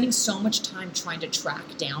they're spending so much time trying to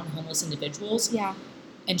track down homeless individuals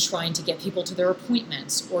and trying to get people to their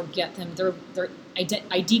appointments or get them their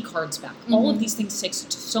ID cards back. All of these things take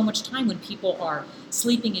so much time when people are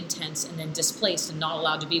sleeping in tents and then displaced and not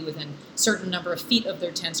allowed to be within a certain number of feet of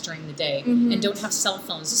their tents during the day and don't have cell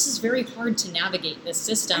phones. This is very hard to navigate this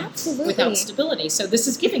system without stability. So this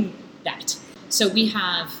is giving that. So we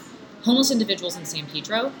have homeless individuals in San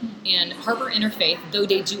Pedro and Harbor Interfaith, though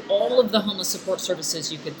they do all of the homeless support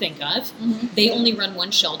services you could think of, they only run one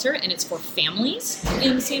shelter and it's for families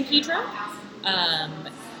in San Pedro.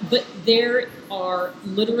 But there are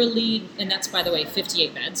literally, and that's by the way,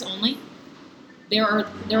 58 beds only. There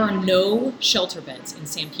are no shelter beds in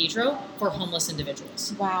San Pedro for homeless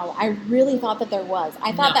individuals. Wow, I really thought that there was.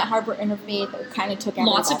 I thought that Harbor Interfaith kind of took everybody.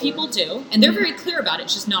 Lots of people do, and they're very clear about it.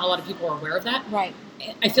 It's just not a lot of people are aware of that. Right.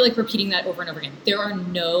 I feel like repeating that over and over again. There are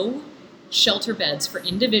no shelter beds for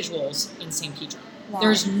individuals in San Pedro. Wow.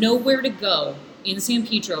 There's nowhere to go in San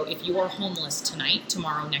Pedro if you are homeless tonight,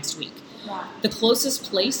 tomorrow, next week. Wow. The closest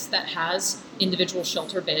place that has individual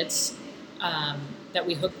shelter beds that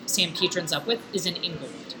we hook San Pedrons up with is in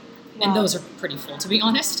Inglewood. Wow. And those are pretty full, to be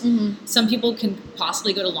honest. Some people can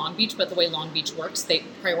possibly go to Long Beach, but the way Long Beach works, they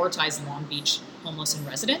prioritize Long Beach homeless and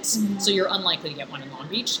residents. So you're unlikely to get one in Long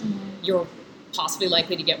Beach. You're possibly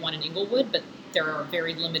likely to get one in Inglewood, but there are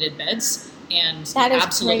very limited beds and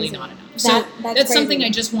absolutely crazy. Not enough. So that's something I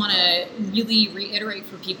just want to really reiterate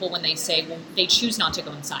for people when they say, well, they choose not to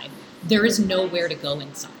go inside. There is nowhere to go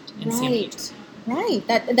inside in San Pedro. Right.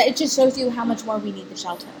 That it just shows you how much more we need the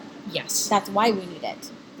shelter. Yes. That's why we need it.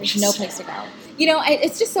 There's no place to go.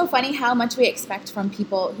 It's just so funny how much we expect from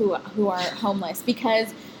people who are homeless,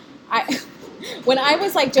 because when I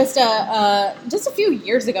was like just a few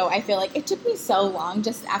years ago, I feel like it took me so long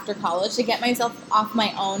just after college to get myself off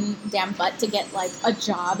my own damn butt to get like a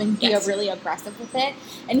job and be really aggressive with it.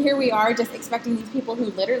 And here we are just expecting these people who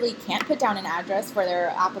literally can't put down an address for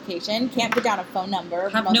their application, can't put down a phone number,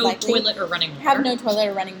 have no toilet or running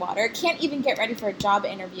water, can't even get ready for a job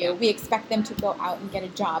interview. Yeah. We expect them to go out and get a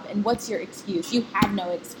job. And what's your excuse? You have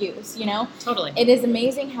no excuse, Totally. It is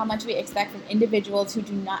amazing how much we expect from individuals who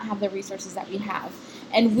do not have the resources that we have.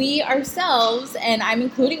 And we ourselves, and I'm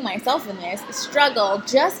including myself in this, struggle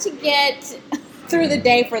just to get through the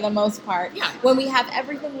day for the most part. Yeah. When we have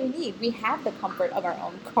everything we need. We have the comfort of our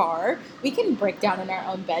own car. We can break down in our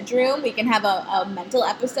own bedroom. We can have a mental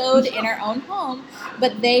episode in our own home.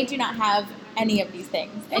 But they do not have any of these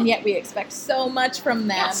things. And yet we expect so much from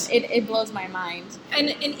them. Yes. It blows my mind. And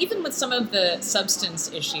even with some of the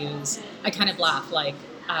substance issues, I kind of laugh. Like,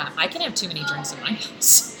 I can have too many drinks in my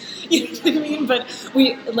house. You know what I mean? But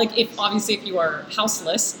if you are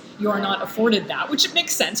houseless, you are not afforded that, which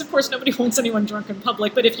makes sense. Of course, nobody wants anyone drunk in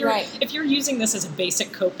public. But if you're using this as a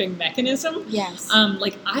basic coping mechanism, yes.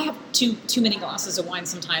 Like I have too many glasses of wine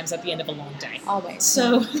sometimes at the end of a long day. Always.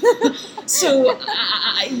 So,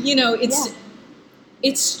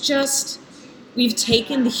 it's just we've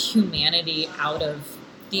taken the humanity out of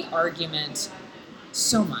the argument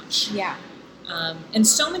so much. Yeah. And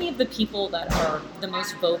so many of the people that are the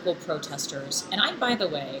most vocal protesters, and by the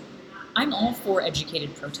way, I'm all for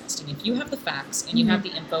educated protesting. If you have the facts and you have the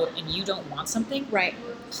info and you don't want something, Right.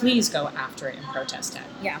 please go after it and protest it.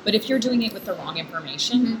 Yeah. But if you're doing it with the wrong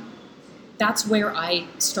information, that's where I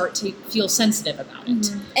start to feel sensitive about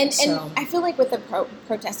it. And So- I feel like with the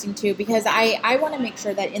protesting too, because I want to make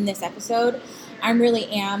sure that in this episode, I really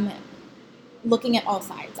am looking at all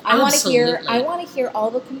sides. I want to hear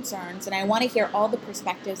all the concerns, and I want to hear all the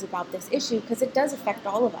perspectives about this issue, because it does affect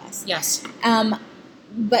all of us. Yes.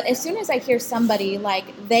 But as soon as I hear somebody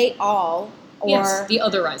like they all, or Yes, the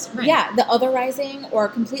otherizing. Right. yeah, the otherizing or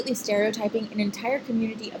completely stereotyping an entire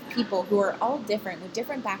community of people who are all different with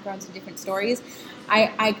different backgrounds and different stories,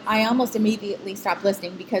 I almost immediately stop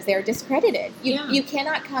listening, because they're discredited. You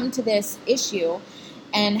cannot come to this issue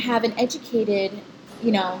and have an educated,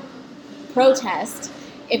 protest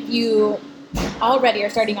if you already are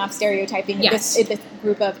starting off stereotyping this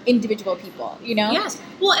group of individual people, Yes.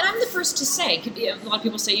 Well, and I'm the first to say, a lot of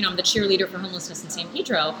people say, I'm the cheerleader for homelessness in San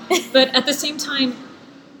Pedro, but at the same time,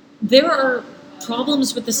 there are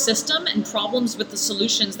problems with the system and problems with the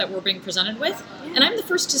solutions that we're being presented with. Yeah. And I'm the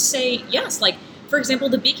first to say, yes, like, for example,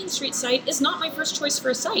 the Beacon Street site is not my first choice for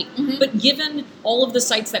a site, but given all of the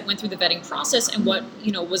sites that went through the vetting process and what,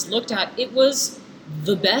 was looked at, it was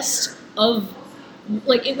the best of,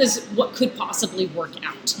 it was what could possibly work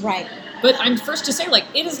out. Right. But I'm first to say,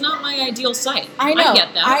 it is not my ideal site. I know. I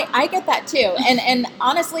get that. I get that too. And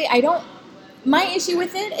honestly, my issue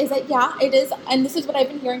with it is that, it is, and this is what I've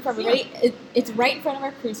been hearing from everybody, it's right in front of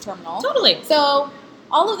our cruise terminal. Totally. So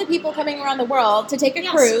all of the people coming around the world to take a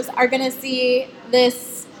cruise are going to see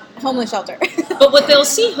this homeless shelter. But what they'll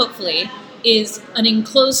see, hopefully, is an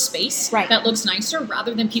enclosed space that looks nicer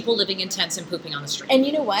rather than people living in tents and pooping on the street. And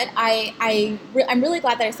you know what? I'm really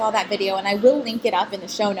glad that I saw that video, and I will link it up in the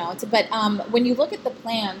show notes. But when you look at the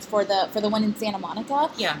plans for the one in Santa Monica,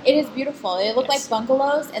 it is beautiful. It looked like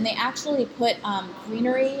bungalows, and they actually put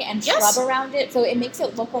greenery and shrub around it, so it makes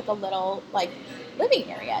it look like a little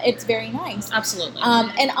living area. It's very nice. Absolutely.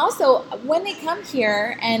 And also, when they come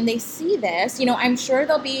here and they see this, I'm sure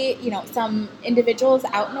there'll be, some individuals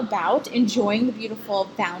out and about enjoying the beautiful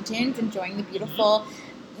fountains, enjoying the beautiful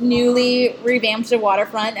newly revamped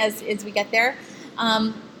waterfront as we get there.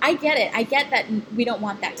 I get it. I get that we don't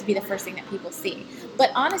want that to be the first thing that people see.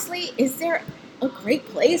 But honestly, is there a great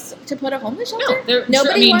place to put a homeless shelter? No,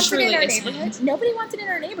 nobody wants it in our neighborhoods. Nobody wants it in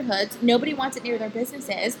our neighborhoods. Nobody wants it near their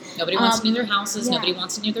businesses. Nobody wants it near their houses. Nobody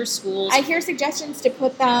wants it near their schools. I hear suggestions to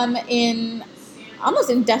put them in almost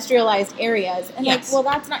industrialized areas. And that's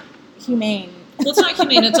not humane. Well, it's not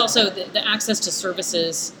humane. It's also the access to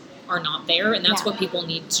services are not there, and that's what people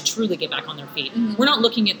need to truly get back on their feet. We're not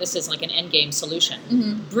looking at this as an end game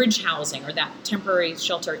solution. Bridge housing or that temporary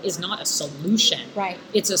shelter is not a solution. Right.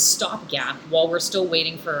 It's a stopgap while we're still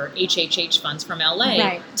waiting for HHH funds from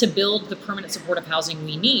LA to build the permanent supportive housing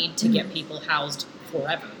we need to get people housed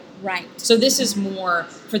forever. Right. So this is more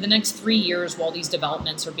for the next 3 years while these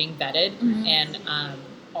developments are being vetted and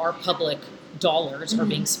our public dollars are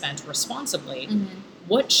being spent responsibly.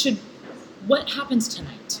 What happens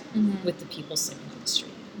tonight with the people sitting on the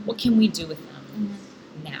street? What can we do with them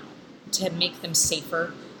now to make them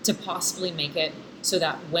safer, to possibly make it so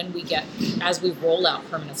that as we roll out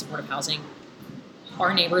permanent supportive housing,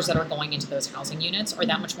 our neighbors that are going into those housing units are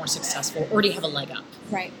that much more successful, already have a leg up.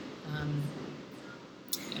 Right.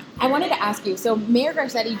 I wanted to ask you, so Mayor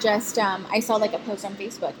Garcetti just, I saw a post on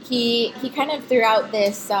Facebook. He kind of threw out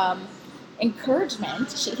this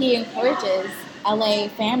encouragement. He encourages LA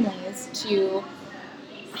families to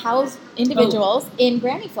house individuals in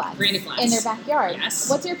granny flats in their backyard. Yes.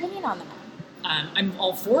 What's your opinion on that? I'm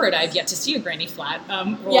all for it. I've yet to see a granny flat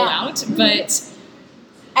roll out, but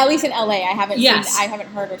at least in LA, I haven't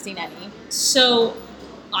heard or seen any. So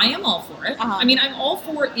I am all for it. I mean, I'm all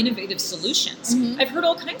for innovative solutions. I've heard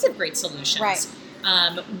all kinds of great solutions. Right.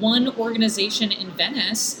 One organization in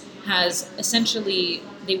Venice has essentially,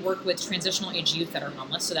 they work with transitional age youth that are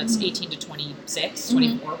homeless, so that's 18 to 26,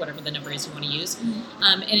 24, whatever the number is you want to use.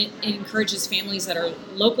 And it encourages families that are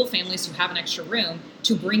local families who have an extra room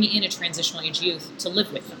to bring in a transitional age youth to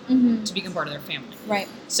live with them, to become part of their family. Right.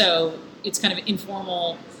 So it's kind of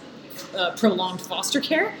informal, prolonged foster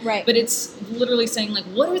care. Right. But it's literally saying,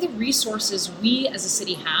 what are the resources we as a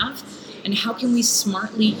city have, and how can we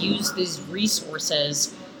smartly use these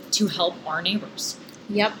resources to help our neighbors?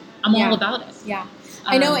 Yep. I'm all about it. Yeah.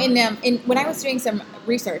 I know in when I was doing some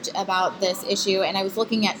research about this issue, and I was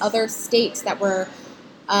looking at other states that were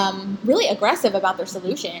really aggressive about their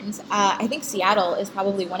solutions, I think Seattle is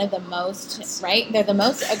probably one of the most, right? They're the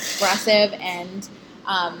most aggressive and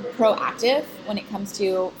proactive when it comes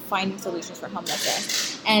to finding solutions for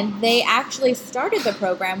homelessness. And they actually started the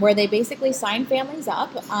program where they basically sign families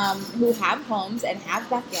up who have homes and have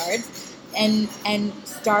backyards, and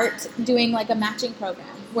start doing like a matching program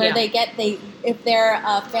where if they're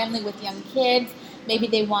a family with young kids, maybe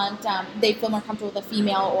they want they feel more comfortable with a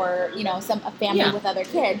female or a family with other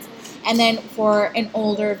kids. And then for an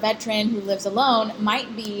older veteran who lives alone,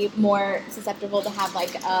 might be more susceptible to have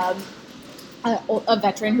like a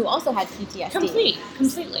veteran who also had PTSD.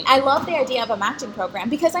 Completely. I love the idea of a matching program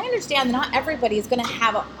because I understand that not everybody is going to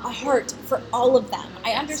have a heart for all of them.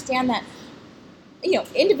 I understand that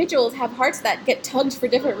individuals have hearts that get tugged for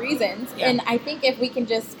different reasons, and I think if we can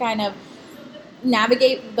just kind of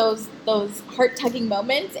navigate those heart tugging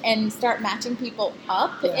moments and start matching people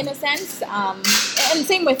up in a sense, and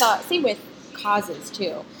same with causes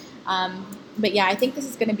too. But yeah, I think this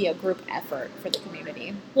is going to be a group effort for the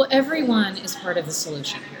community. Well, everyone is part of the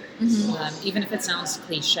solution here, even if it sounds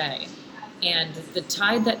cliche. And the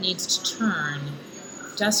tide that needs to turn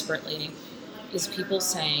desperately is people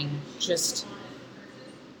saying,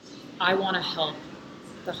 I want to help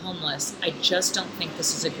the homeless. I just don't think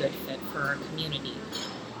this is a good fit for our community,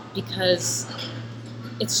 because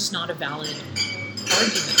it's just not a valid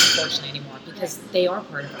argument, unfortunately, anymore, because they are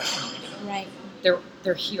part of our community. Right.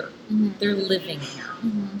 They're here. They're living here.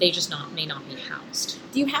 They just may not be housed.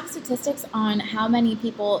 Do you have statistics on how many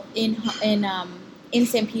people in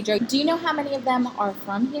San Pedro? Do you know how many of them are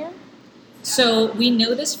from here? So we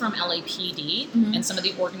know this from LAPD and some of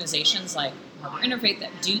the organizations like Harbor Interfaith that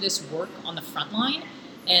do this work on the front line,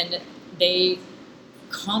 and they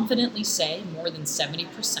confidently say more than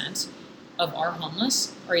 70% of our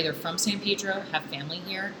homeless are either from San Pedro, have family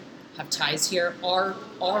here, have ties here, are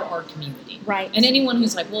our community. Right. And anyone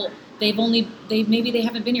who's like, well, maybe they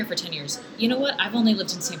haven't been here for 10 years. You know what? I've only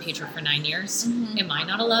lived in San Pedro for 9 years. Am I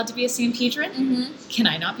not allowed to be a San Pedran? Can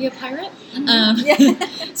I not be a pirate?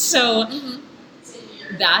 So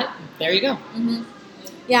there you go.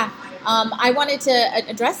 Yeah. I wanted to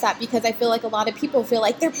address that because I feel like a lot of people feel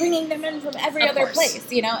like they're bringing them in from every other place,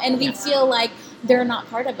 and we feel like they're not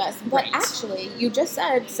part of us. But actually, you just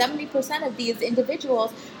said 70% of these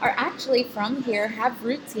individuals are actually from here, have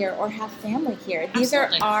roots here, or have family here. These are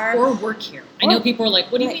or work here. I know people are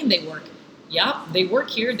like, what do you mean they work? Yeah, they work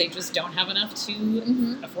here. They just don't have enough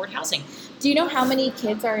to afford housing. Do you know how many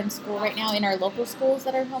kids are in school right now in our local schools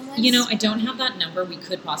that are homeless? I don't have that number. We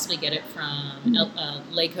could possibly get it from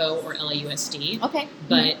LACO or LAUSD. Okay.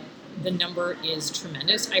 But the number is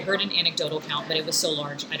tremendous. I heard an anecdotal count, but it was so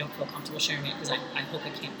large, I don't feel comfortable sharing it because I hope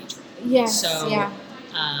it can't be true. Yes. So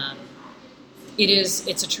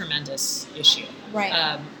it's a tremendous issue.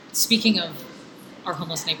 Right. Speaking of our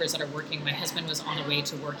homeless neighbors that are working, my husband was on the way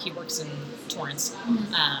to work. He works in Torrance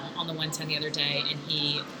on the 110 the other day, and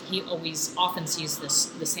he often sees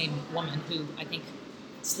the same woman who I think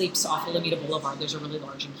sleeps off Alameda Boulevard. There's a really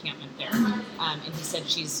large encampment there. And he said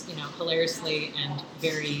she's, hilariously and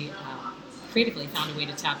very creatively found a way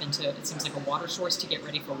to tap into, it seems like a water source to get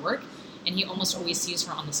ready for work. And he almost always sees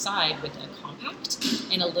her on the side with a compact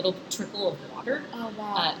and a little trickle of water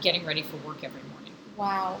getting ready for work every morning.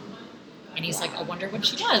 Wow. And he's like, I wonder what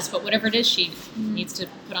she does. But whatever it is, she needs to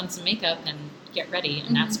put on some makeup and get ready,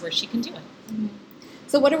 and that's where she can do it.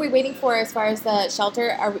 So what are we waiting for as far as the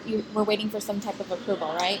shelter? We're waiting for some type of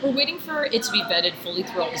approval, right? We're waiting for it to be vetted fully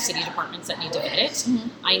through all the city departments that need to vet it.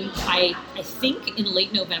 I think in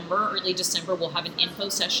late November, early December, we'll have an info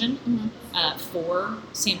session for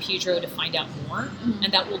San Pedro to find out more.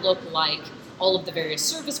 And that will look like all of the various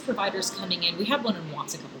service providers coming in. We had one in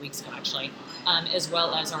Watts a couple weeks ago, actually, as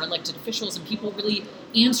well as our elected officials and people really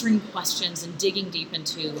answering questions and digging deep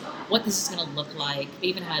into what this is going to look like. They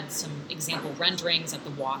even had some example renderings at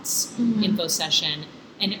the Watts info session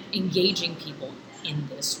and engaging people in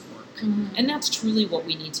this work. And that's truly what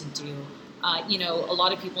we need to do. A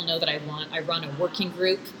lot of people know that I run a working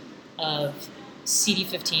group of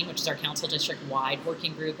CD15, which is our council district-wide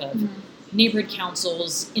working group of neighborhood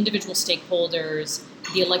councils, individual stakeholders,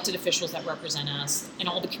 the elected officials that represent us, and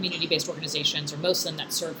all the community-based organizations, or most of them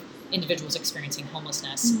that serve individuals experiencing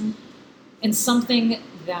homelessness. And something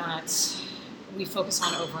that we focus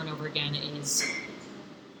on over and over again is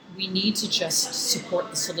we need to just support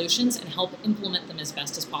the solutions and help implement them as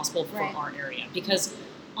best as possible for our area. Because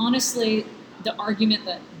honestly, the argument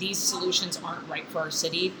that these solutions aren't right for our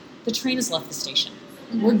city, the train has left the station.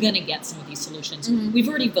 We're going to get some of these solutions. We've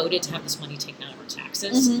already voted to have this money taken out of our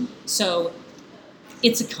taxes. So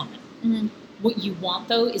it's a coming. What you want,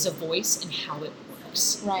 though, is a voice in how it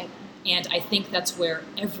works. Right. And I think that's where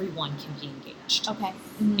everyone can be engaged. Okay.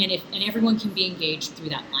 And everyone can be engaged through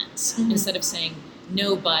that lens. Instead of saying,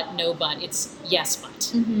 no, but, it's yes,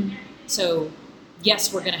 but. So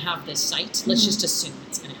yes, we're going to have this site. Let's just assume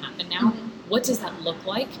it's going to happen now. What does that look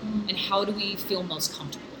like? And how do we feel most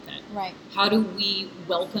comfortable with it? Right. How do we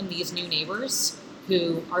welcome these new neighbors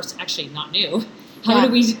who are actually not new? How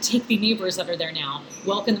do we take the neighbors that are there now,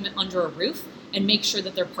 welcome them under a roof, and make sure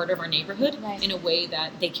that they're part of our neighborhood in a way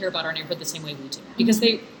that they care about our neighborhood the same way we do? Because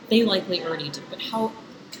they likely already do. But how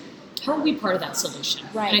are we part of that solution?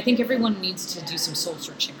 Right. And I think everyone needs to do some soul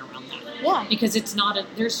searching around that. Yeah. Because it's not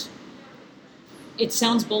it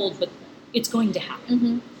sounds bold, but it's going to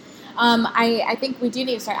happen. I think we do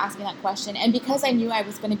need to start asking that question. And because I knew I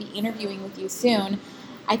was going to be interviewing with you soon,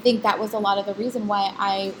 I think that was a lot of the reason why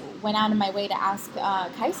I went out of my way to ask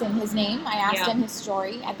Kyson his name. I asked him his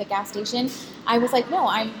story at the gas station. I was like, no,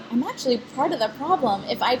 I'm actually part of the problem.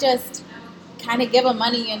 If I just kind of give him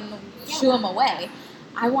money and shoo him away.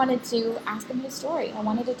 I wanted to ask him his story. I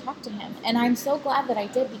wanted to talk to him. And I'm so glad that I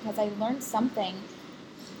did, because I learned something.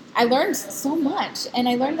 I learned so much, and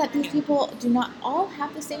I learned that these people do not all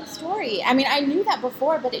have the same story. I mean, I knew that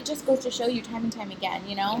before, but it just goes to show you time and time again,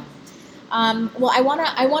 you know? Well, I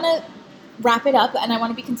wanna wrap it up, and I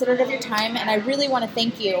want to be considerate of your time, and I really want to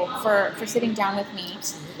thank you for sitting down with me.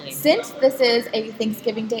 Absolutely. Since this is a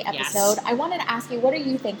Thanksgiving Day episode, I wanted to ask you, what are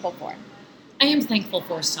you thankful for? I am thankful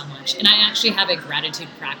for so much, and I actually have a gratitude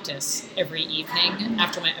practice every evening.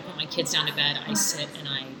 After I put my kids down to bed, I sit and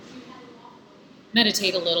I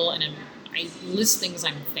meditate a little, and I list things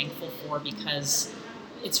I'm thankful for, because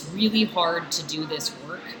it's really hard to do this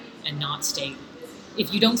work and not stay.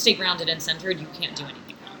 If you don't stay grounded and centered, you can't do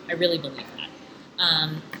anything wrong. I really believe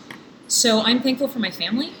that. So I'm thankful for my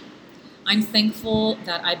family. I'm thankful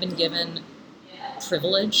that I've been given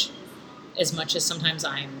privilege, as much as sometimes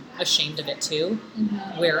I'm ashamed of it too,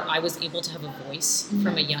 where I was able to have a voice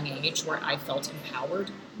from a young age, where I felt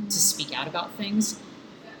empowered to speak out about things,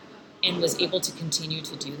 and was able to continue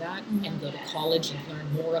to do that and go to college and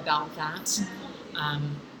learn more about that.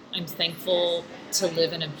 I'm thankful to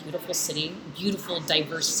live in a beautiful city, beautiful,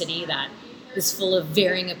 diverse city that is full of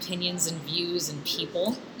varying opinions and views and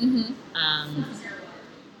people.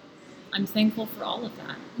 I'm thankful for all of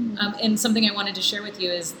that. And something I wanted to share with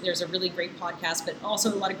you is there's a really great podcast, but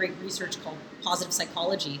also a lot of great research called Positive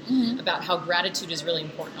Psychology about how gratitude is really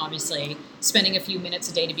important. Obviously, spending a few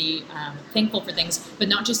minutes a day to be thankful for things, but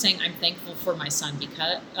not just saying I'm thankful for my son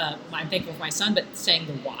because I'm thankful for my son, but saying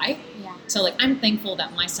the why. Yeah. So like, I'm thankful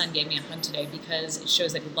that my son gave me a hug today because it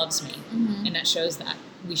shows that he loves me, and that shows that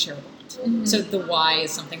we share a bond. So the why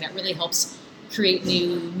is something that really helps create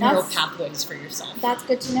new neural pathways for yourself. That's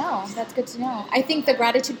good to know. That's good to know. I think the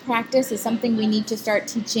gratitude practice is something we need to start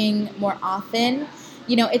teaching more often.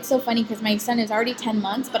 You know, it's so funny because my son is already 10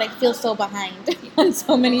 months, but I feel so behind on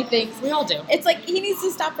so many things. We all do. It's like he needs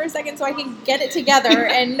to stop for a second so I can get it together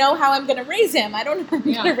and know how I'm going to raise him. I don't know how I'm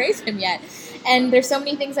going to raise him yet. And there's so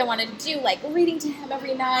many things I wanted to do, like reading to him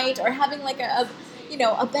every night or having like a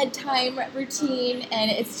bedtime routine, and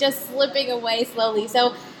it's just slipping away slowly.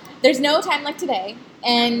 So there's no time like today,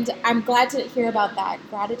 and I'm glad to hear about that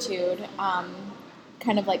gratitude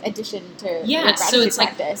kind of like addition to your gratitude so it's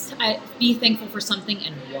practice. Like be thankful for something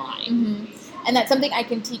and why. And that's something I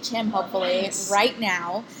can teach him hopefully right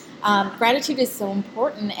now. Gratitude is so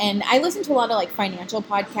important, and I listen to a lot of like financial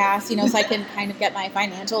podcasts, so I can kind of get my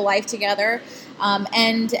financial life together.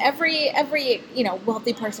 And every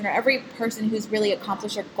wealthy person or every person who's really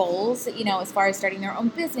accomplished their goals, as far as starting their own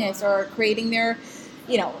business or creating their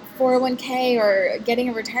 401k or getting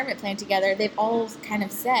a retirement plan together, they've all kind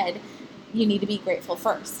of said you need to be grateful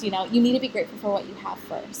first. You need to be grateful for what you have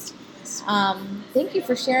first. Thank you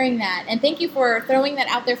for sharing that, and thank you for throwing that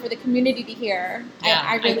out there for the community to hear. Yeah,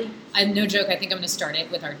 I no joke. I think I'm going to start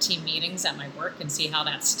it with our team meetings at my work and see how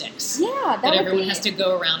that sticks. Yeah, that everyone has to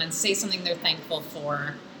go around and say something they're thankful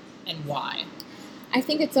for and why. I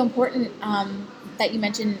think it's so important that you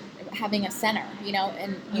mentioned having a center,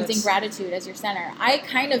 and using gratitude as your center. I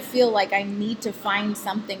kind of feel like I need to find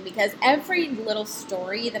something, because every little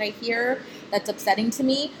story that I hear that's upsetting to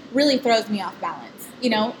me really throws me off balance.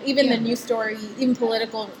 Even the news story, even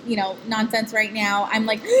political, nonsense right now, I'm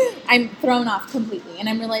like, I'm thrown off completely, and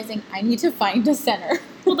I'm realizing I need to find a center.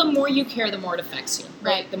 Well, the more you care, the more it affects you,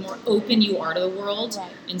 right? The more open you are to the world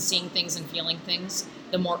and seeing things and feeling things,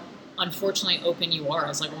 the more, unfortunately, open you are.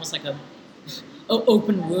 It's like almost like a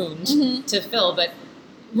open wound to fill, but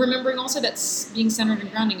remembering also that being centered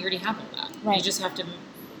and grounding, you already have all that. Right. You just have to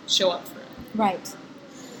show up for it. Right.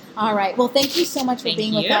 All right. Well, thank you so much for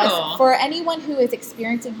being with us. For anyone who is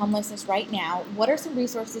experiencing homelessness right now, what are some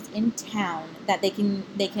resources in town that they can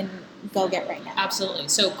go get right now? Absolutely.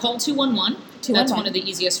 So call 211. That's one of the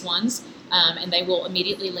easiest ones. and they will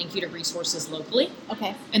immediately link you to resources locally.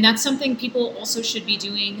 Okay. And that's something people also should be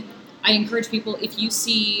doing. I encourage people, if you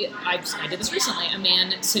see, I did this recently, a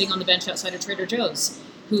man sitting on the bench outside of Trader Joe's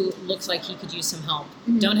who looks like he could use some help.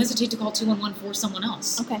 Mm-hmm. Don't hesitate to call 211 for someone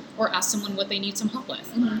else. Okay. Or ask someone what they need some help with.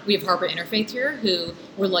 Mm-hmm. We have Harbor Interfaith here, who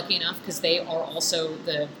we're lucky enough because they are also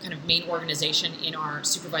the kind of main organization in our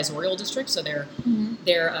supervisorial district. So they're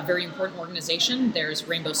a very important organization. There's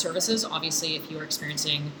Rainbow Services, obviously, if you are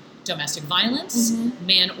experiencing domestic violence,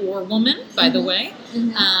 man or woman, by the way.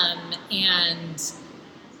 And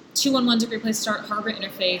 211 is a great place to start. Harbor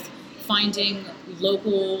Interfaith, finding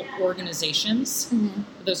local organizations.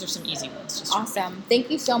 Those are some easy ones. Awesome.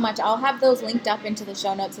 Thank you so much. I'll have those linked up into the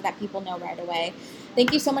show notes so that people know right away.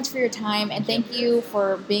 Thank you so much for your time, and thank you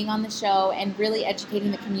for being on the show and really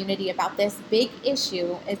educating the community about this big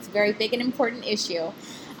issue. It's a very big and important issue.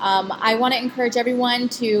 I want to encourage everyone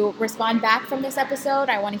to respond back from this episode.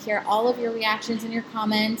 I want to hear all of your reactions and your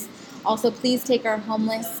comments. Also, please take our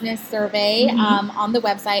homelessness survey on the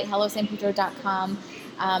website, hellosandpedro.com.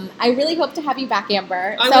 I really hope to have you back,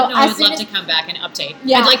 Amber. I would love to come back and update.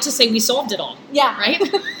 Yeah. I'd like to say we solved it all. Yeah. Right?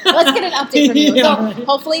 Let's get an update from you. Yeah, So right.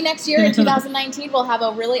 hopefully next year in 2019, we'll have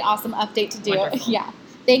a really awesome update to do. Wonderful. Yeah.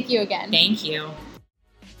 Thank you again. Thank you.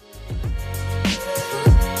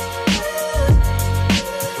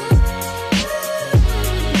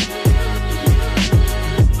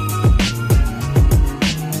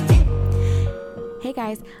 Hey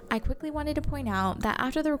guys, I quickly wanted to point out that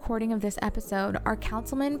after the recording of this episode, our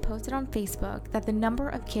councilman posted on Facebook that the number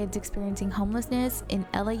of kids experiencing homelessness in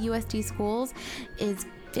LAUSD schools is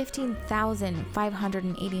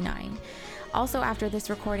 15,589. Also, after this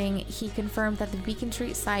recording, he confirmed that the Beacon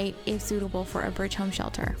Street site is suitable for a bridge home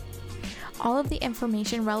shelter. All of the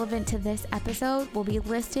information relevant to this episode will be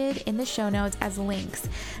listed in the show notes as links,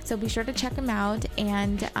 so be sure to check them out.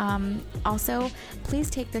 And also, please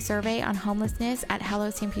take the survey on homelessness at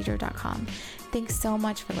hellosandpedro.com. Thanks so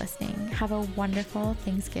much for listening. Have a wonderful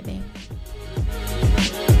Thanksgiving.